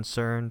not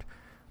concerned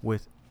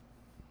with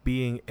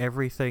being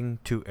everything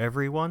to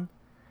everyone.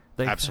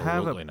 They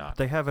Absolutely not.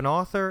 They have an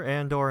author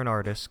and or an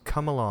artist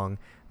come along.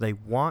 They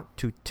want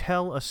to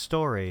tell a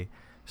story,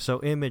 so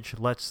Image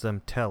lets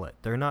them tell it.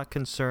 They're not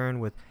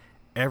concerned with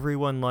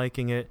everyone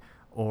liking it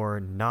or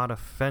not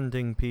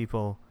offending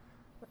people.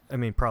 I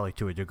mean, probably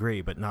to a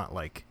degree, but not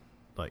like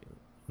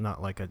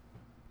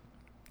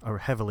a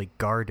heavily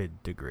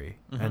guarded degree.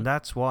 And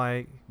that's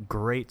why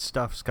great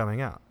stuff's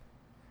coming out.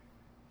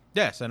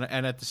 Yes, and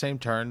at the same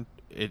turn,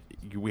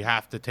 we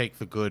have to take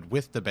the good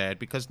with the bad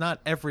because not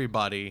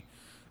everybody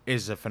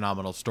is a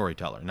phenomenal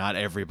storyteller. Not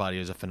everybody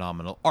is a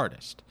phenomenal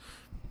artist.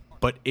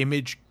 But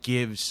Image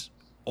gives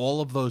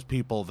all of those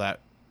people that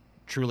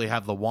truly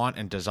have the want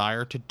and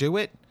desire to do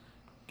it,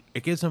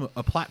 it gives them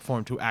a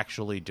platform to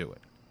actually do it.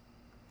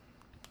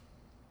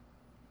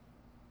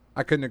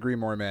 I couldn't agree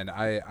more, man.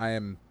 I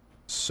am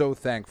so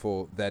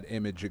thankful that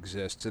Image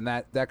exists. And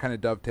that kind of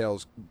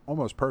dovetails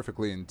almost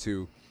perfectly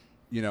into,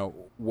 you know,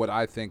 what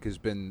I think has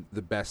been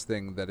the best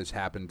thing that has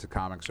happened to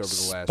comics over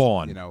the last,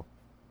 Spawn. you know,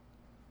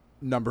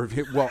 number of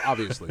years. Well,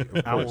 obviously,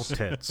 of Owl course.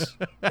 tits.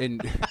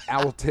 In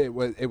Owl Tit,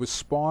 it was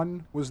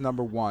Spawn was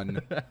number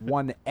one.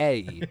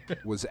 1A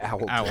was Owl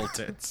Tit. Owl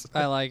tits.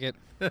 I like it.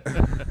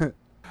 Best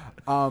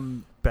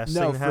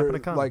thing to happen to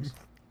comics.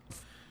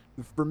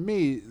 For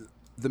me,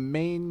 the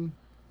main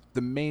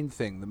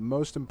thing, the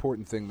most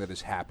important thing that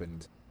has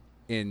happened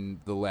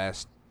in the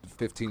last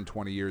 15,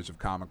 20 years of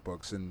comic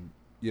books, and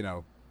you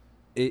know,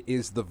 it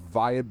is the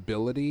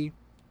viability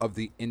of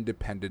the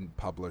independent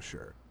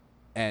publisher,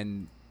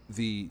 and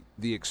the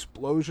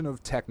explosion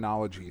of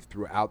technology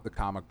throughout the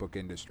comic book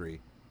industry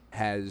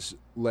has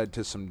led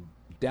to some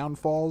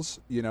downfalls.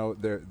 You know,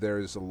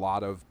 there's a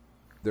lot of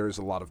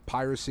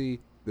piracy.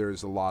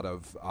 There's a lot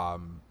of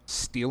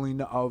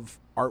stealing of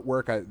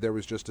artwork. There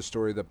was just a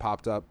story that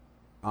popped up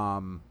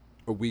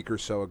a week or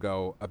so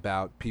ago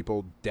about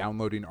people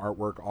downloading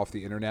artwork off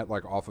the internet,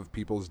 like off of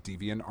people's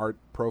DeviantArt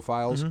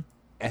profiles,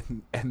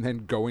 and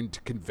then going to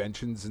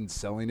conventions and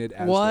selling it as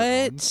their own.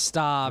 What?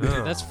 Stop.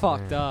 Dude, that's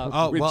fucked up.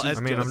 Oh, well, Which is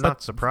I mean, I'm just-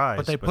 not surprised.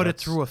 But they put it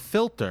through a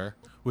filter,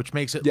 which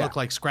makes it Yeah. look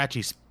like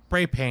scratchy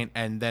spray paint,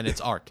 and then it's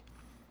art.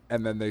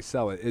 and then they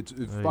sell it. It's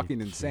Ay, fucking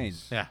insane.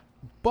 jeez. Yeah.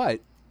 But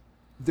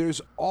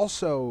there's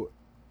also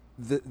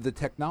the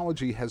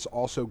technology has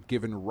also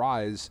given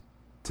rise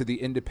to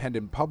the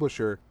independent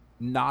publisher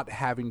not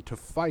having to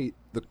fight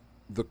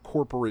the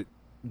corporate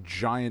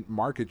giant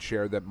market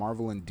share that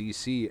Marvel and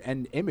DC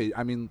and Image.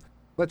 I mean,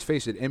 let's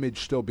face it, Image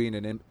still being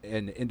an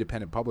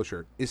independent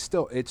publisher it's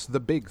the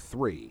big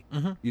three.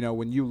 You know,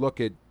 when you look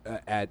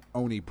at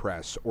Oni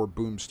Press or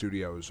Boom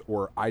Studios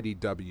or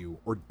IDW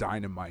or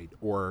Dynamite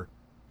or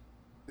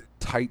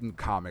Titan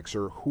Comics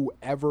or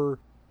whoever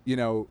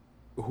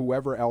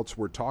else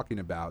we're talking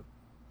about,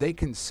 they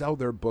can sell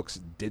their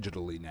books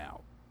digitally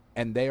now,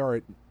 and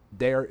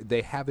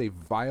they have a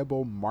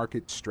viable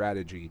market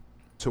strategy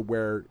to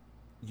where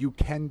you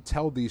can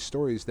tell these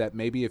stories that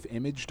maybe if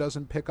Image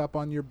doesn't pick up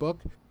on your book,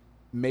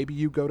 maybe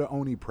you go to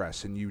Oni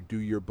Press and you do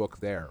your book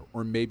there,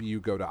 or maybe you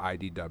go to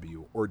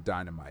IDW or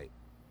Dynamite.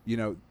 You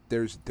know,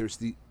 there's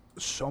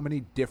so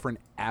many different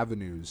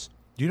avenues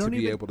You don't to be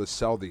even- able to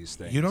sell these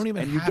things. You don't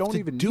even and have you don't to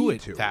even do need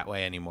it to. that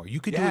way anymore. You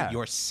could do Yeah. it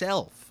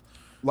yourself.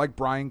 Like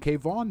Brian K.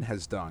 Vaughan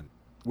has done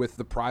with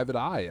The Private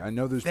Eye. I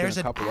know there's There's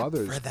been a an couple app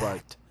others, for but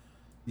that.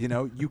 you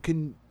know, you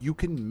can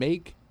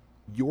make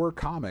your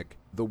comic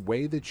the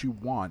way that you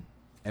want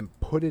and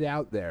put it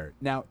out there.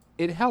 Now,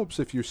 it helps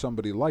if you're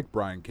somebody like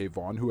Brian K.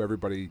 Vaughan, who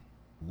everybody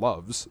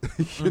loves.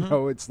 You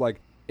know, it's like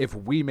if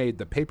we made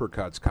the Paper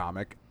Cuts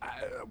comic,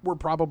 we're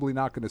probably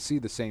not going to see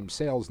the same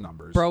sales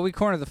numbers. Bro, we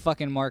corner the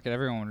fucking market.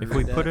 Everyone would If read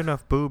we that. put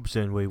enough boobs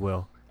in, we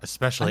will.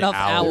 Especially Enough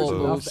owl owl boobs.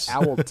 boobs.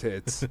 Enough owl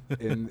tits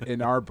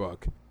in our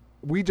book.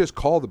 We just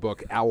call the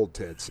book Owl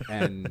Tits,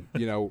 and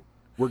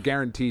we're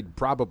guaranteed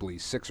probably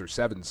 6 or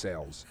 7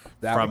 sales.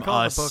 That From would-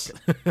 us.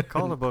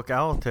 Call the book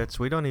Owl Tits.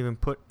 We don't even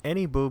put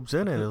any boobs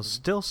in it. It'll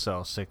still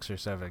sell 6 or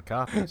 7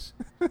 copies.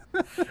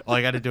 All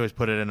you got to do is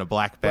put it in a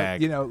black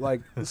bag. But,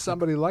 like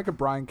somebody like a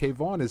Brian K.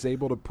 Vaughan is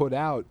able to put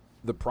out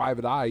The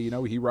Private Eye.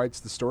 He writes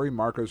the story.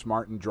 Marcos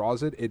Martin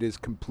draws it. It is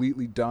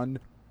completely done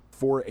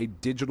for a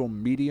digital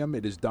medium.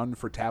 It is done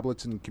for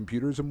tablets and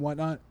computers and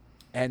whatnot.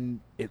 And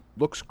it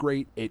looks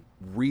great. It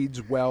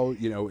reads well.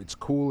 It's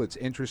cool. It's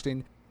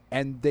interesting.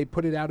 And they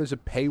put it out as a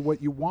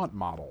pay-what-you-want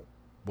model.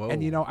 Whoa.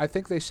 And, I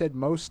think they said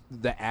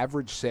the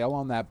average sale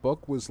on that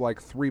book was like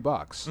 $3.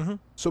 Mm-hmm.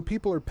 So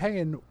people are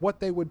paying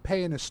what they would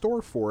pay in a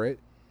store for it,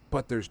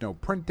 but there's no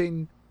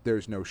printing,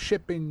 there's no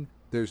shipping,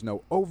 there's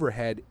no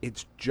overhead.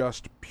 It's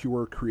just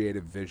pure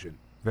creative vision.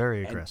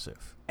 Very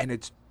aggressive. And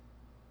it's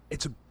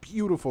a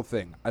beautiful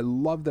thing. I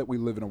love that we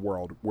live in a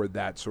world where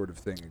that sort of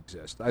thing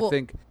exists. I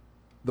think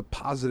the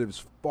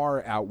positives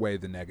far outweigh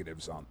the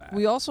negatives on that.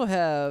 We also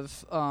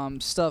have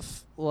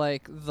stuff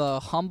like the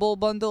Humble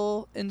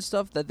Bundle and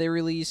stuff that they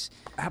release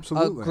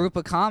Absolutely. a group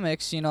of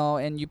comics,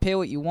 and you pay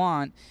what you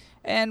want.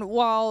 And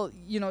while,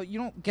 you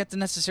don't get to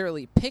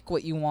necessarily pick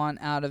what you want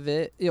out of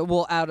it,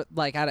 out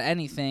of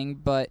anything,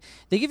 but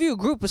they give you a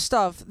group of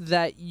stuff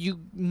that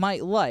you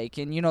might like.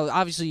 And,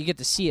 obviously you get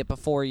to see it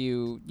before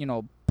you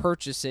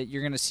purchase it.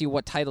 You're going to see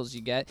what titles you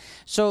get.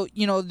 So,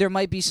 there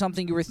might be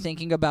something you were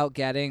thinking about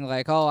getting,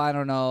 like, I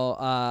don't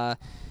know,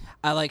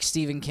 I like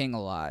Stephen King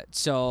a lot,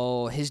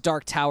 so his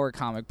Dark Tower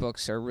comic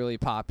books are really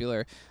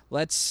popular.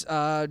 Let's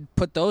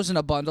put those in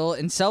a bundle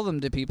and sell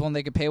them to people, and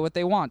they can pay what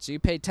they want. So you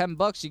pay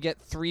 $10, you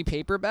get 3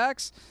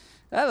 paperbacks.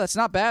 That's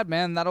not bad,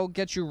 man. That'll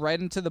get you right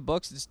into the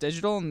books. It's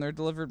digital, and they're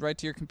delivered right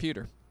to your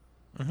computer.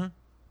 Mm-hmm.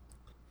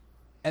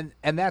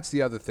 And that's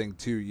the other thing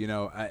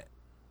too.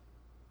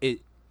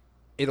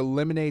 It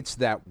eliminates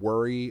that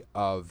worry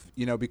of,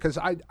 because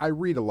I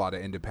read a lot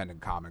of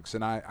independent comics,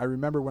 and I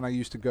remember when I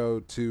used to go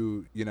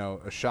to,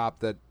 a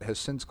shop that has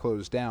since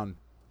closed down,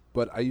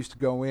 but I used to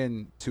go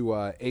in to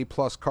A+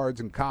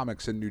 Cards and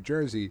Comics in New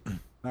Jersey, and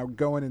I would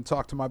go in and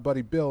talk to my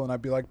buddy Bill, and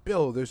I'd be like,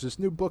 Bill, there's this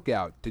new book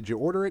out. Did you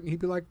order it? And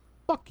he'd be like,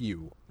 fuck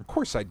you. Of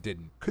course I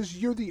didn't, because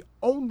you're the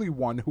only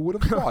one who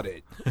would have bought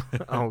it.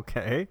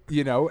 Okay.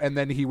 And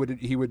then he would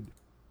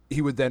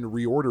then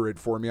reorder it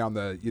for me on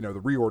the the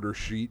reorder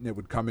sheet, and it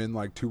would come in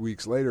like 2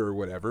 weeks later or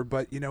whatever.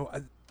 But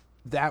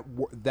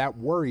that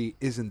worry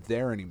isn't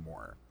there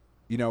anymore.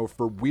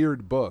 For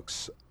weird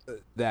books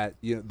that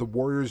the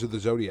Warriors of the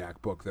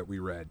Zodiac book that we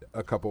read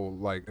a couple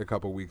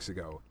weeks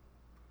ago,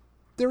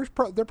 they're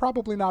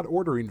probably not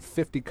ordering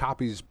 50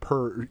 copies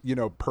per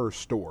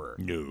store.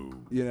 No.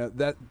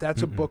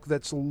 That's a book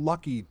that's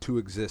lucky to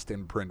exist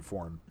in print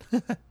form,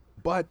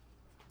 but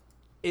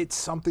it's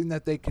something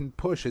that they can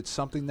push. It's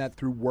something that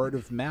through word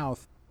of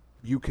mouth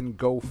you can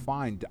go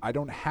find. I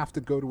don't have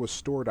to go to a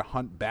store to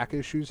hunt back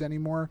issues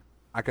anymore.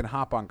 I can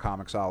hop on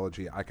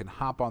Comixology. I can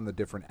hop on the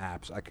different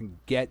apps.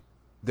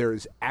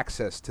 There's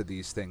access to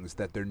these things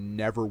that there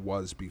never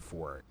was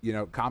before.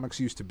 Comics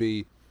used to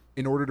be,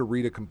 in order to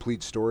read a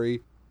complete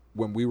story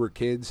when we were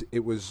kids,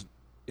 it was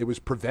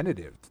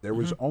preventative. There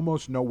was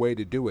almost no way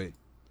to do it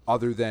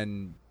other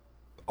than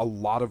a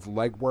lot of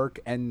legwork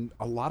and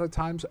a lot of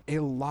times a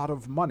lot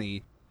of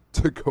money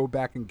to go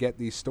back and get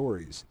these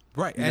stories.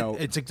 Right,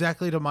 it's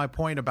exactly to my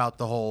point about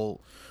the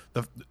whole,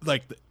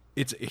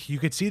 you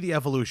could see the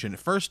evolution.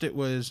 First, it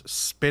was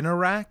spinner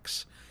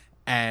racks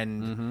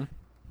and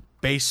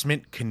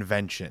basement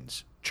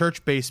conventions,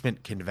 church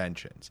basement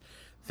conventions.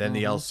 Then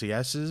the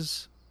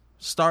LCSs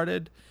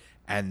started,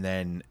 and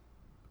then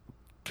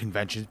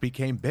conventions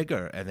became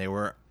bigger, and they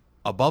were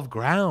above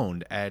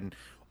ground, and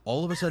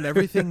all of a sudden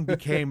everything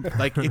became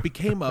it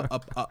became a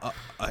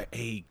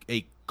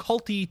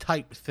culty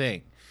type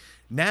thing.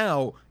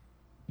 Now,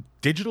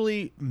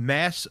 digitally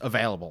mass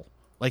available.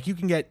 Like you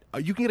can get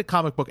a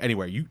comic book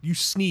anywhere. You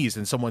sneeze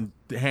and someone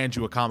hands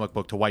you a comic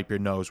book to wipe your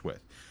nose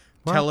with.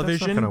 Well, Television,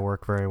 that's not going to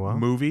work very well.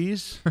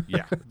 Movies,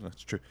 yeah,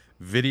 that's true.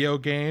 Video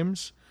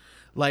games,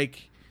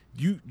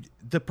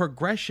 the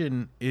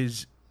progression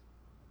is,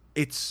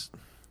 it's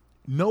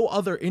no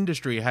other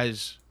industry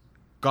has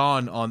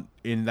gone on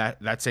in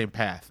that same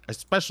path.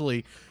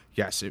 Especially,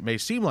 yes, it may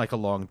seem like a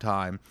long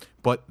time,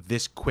 but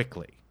this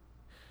quickly.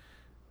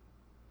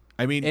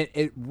 I mean,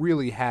 it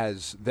really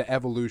has. The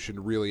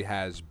evolution really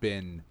has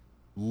been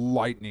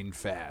lightning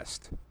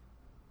fast.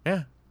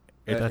 Yeah,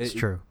 that's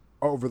true.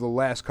 Over the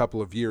last couple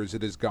of years,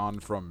 it has gone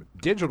from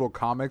digital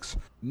comics,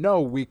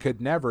 no, we could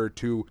never,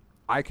 to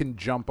I can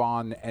jump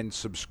on and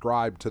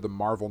subscribe to the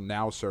Marvel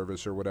Now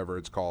service or whatever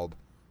it's called,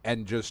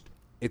 and just,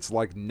 it's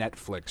like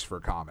Netflix for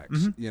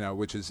comics,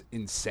 which is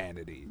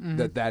insanity.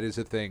 That is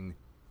a thing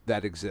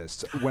that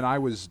exists. When I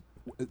was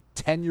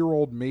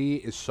 10-year-old me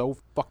is so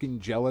fucking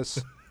jealous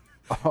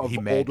of he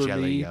mad older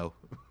jelly, me yo.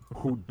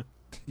 who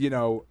you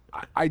know,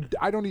 I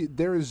don't.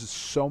 There is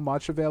so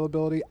much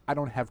availability. I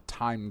don't have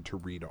time to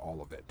read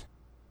all of it.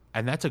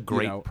 And that's a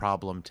great know,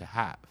 problem to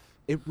have.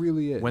 It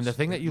really is. When the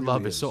thing that It you really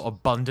love is so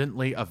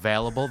abundantly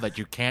available that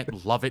you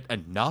can't love it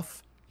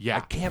enough. Yeah.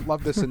 I can't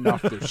love this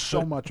enough. There's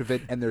so much of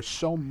it, and there's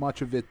so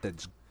much of it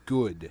that's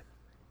good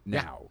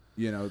now.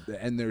 You know,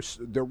 and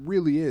there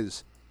really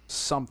is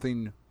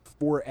something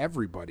for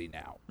everybody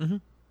now. Mm-hmm.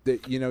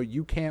 That, you know,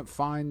 you can't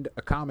find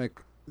a comic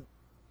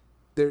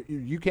there.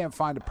 You can't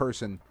find a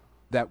person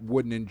that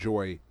wouldn't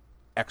enjoy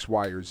X,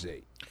 Y, or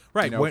Z.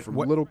 Right. You know, from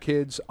little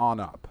kids on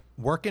up.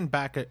 Working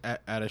back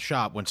at a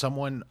shop, when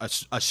someone,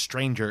 a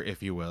stranger,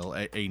 if you will,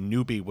 a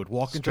newbie would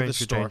walk into the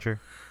store,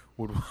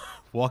 would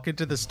walk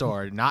into the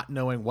store not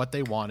knowing what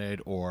they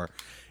wanted, or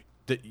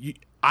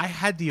I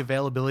had the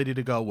availability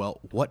to go, well,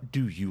 what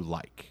do you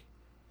like?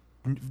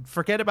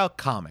 Forget about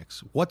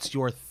comics. What's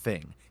your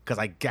thing? Because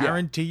I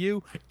guarantee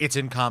you it's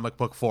in comic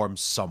book form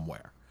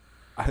somewhere.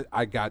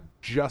 I got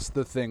just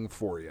the thing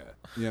for you,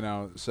 you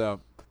know, so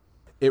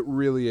it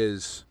really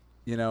is.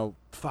 You know,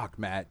 fuck,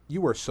 Matt,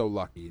 you are so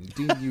lucky. And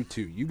Dean, you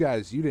too. You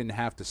guys, you didn't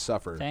have to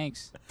suffer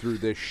through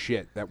this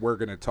shit that we're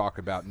going to talk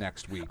about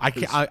next week.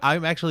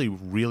 I'm actually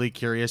really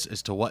curious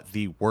as to what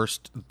the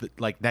worst,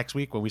 like next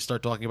week when we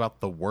start talking about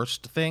the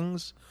worst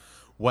things,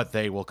 what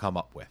they will come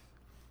up with.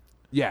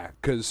 Yeah,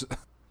 because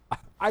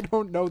I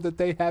don't know that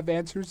they have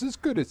answers as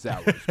good as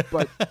ours.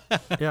 But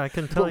yeah, I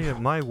can tell you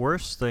my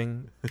worst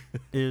thing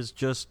is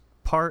just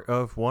part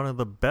of one of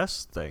the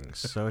best things,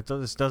 so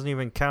this doesn't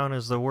even count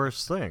as the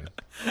worst thing.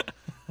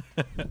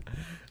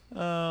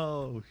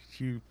 Oh,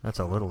 you! That's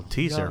a little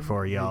teaser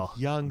for y'all,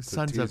 young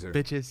sons of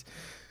bitches.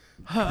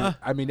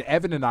 I mean,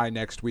 Evan and I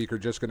next week are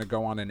just going to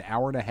go on an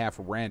 1.5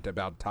 hour rant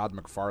about Todd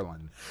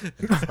McFarlane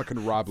and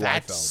fucking Rob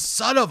that Liefeld.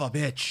 Son of a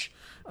bitch!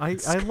 I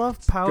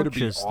love pouches,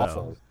 be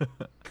awful. though.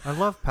 I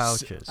love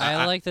pouches.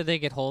 I like that they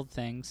could hold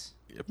things.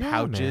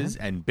 Pouches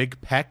and big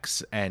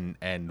pecs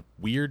and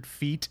weird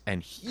feet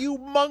and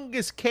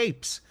humongous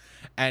capes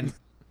and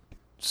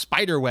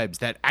spider webs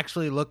that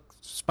actually look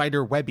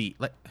spider webby.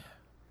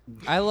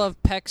 I love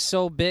pecs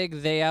so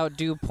big they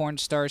outdo porn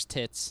stars'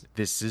 tits.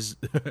 This is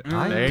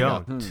I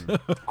don't.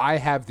 I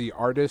have the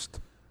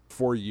artist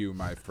for you,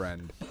 my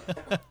friend.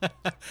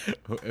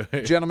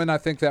 Gentlemen, I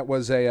think that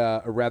was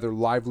a rather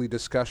lively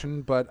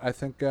discussion, but I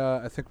think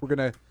we're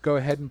gonna go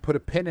ahead and put a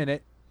pin in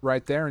it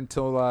right there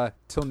until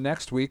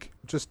next week.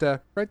 Just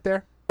right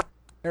there.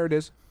 There it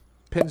is.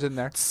 Pin's in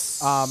there.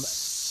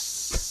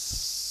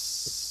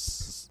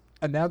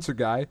 Announcer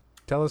guy,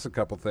 tell us a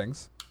couple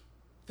things.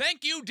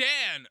 Thank you,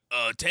 Dan!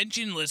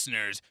 Attention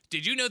listeners,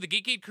 did you know the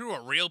Geekade crew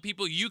are real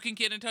people you can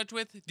get in touch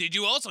with? Did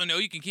you also know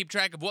you can keep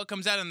track of what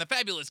comes out on the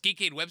fabulous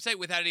Geekade website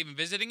without even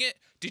visiting it?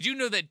 Did you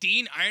know that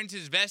Dean irons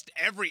his vest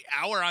every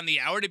hour on the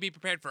hour to be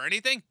prepared for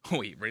anything?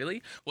 Wait,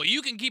 really? Well,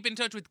 you can keep in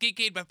touch with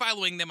Geekade by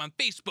following them on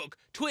Facebook,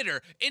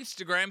 Twitter,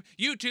 Instagram,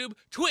 YouTube,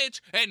 Twitch,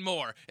 and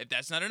more. If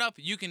that's not enough,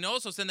 you can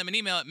also send them an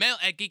email at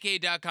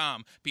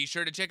mail@geekade.com. Be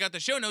sure to check out the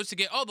show notes to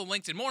get all the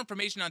links and more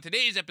information on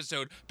today's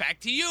episode. Back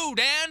to you,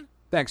 Dan!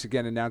 Thanks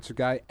again, Announcer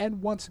Guy.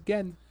 And once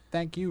again,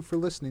 thank you for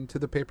listening to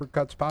the Paper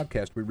Cuts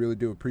podcast. We really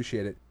do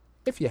appreciate it.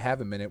 If you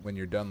have a minute when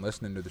you're done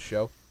listening to the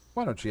show,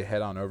 why don't you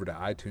head on over to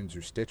iTunes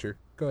or Stitcher?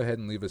 Go ahead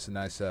and leave us a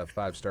nice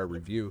 5-star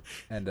review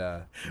and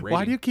rating.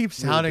 Why do you keep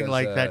sounding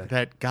like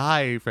that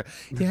guy?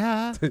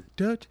 Yeah,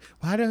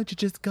 why don't you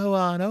just go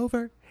on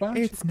over?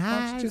 It's nice.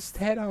 Why don't you just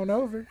head on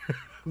over?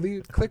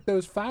 Click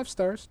those 5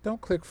 stars.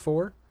 Don't click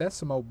 4. That's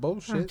some old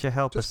bullshit. Why don't you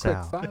help just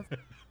us click out? 5.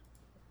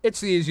 It's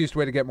the easiest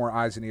way to get more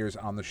eyes and ears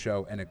on the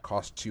show, and it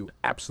costs you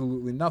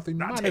absolutely nothing,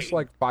 minus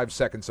like 5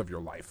 seconds of your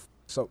life.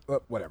 So,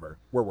 whatever.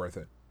 We're worth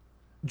it.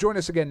 Join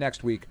us again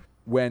next week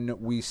when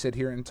we sit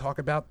here and talk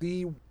about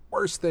the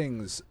worst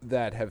things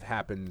that have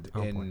happened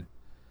in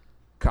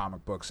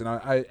comic books. And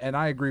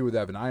I agree with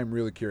Evan. I am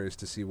really curious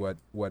to see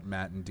what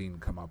Matt and Dean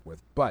come up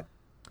with. But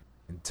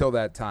until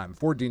that time,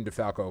 for Dean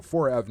DeFalco,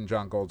 for Evan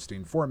John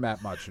Goldstein, for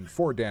Matt Much, and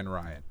for Dan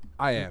Ryan,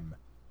 I am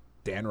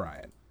Dan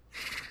Ryan.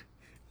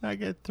 I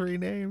get 3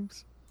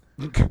 names.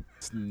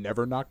 It's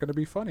never not going to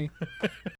be funny.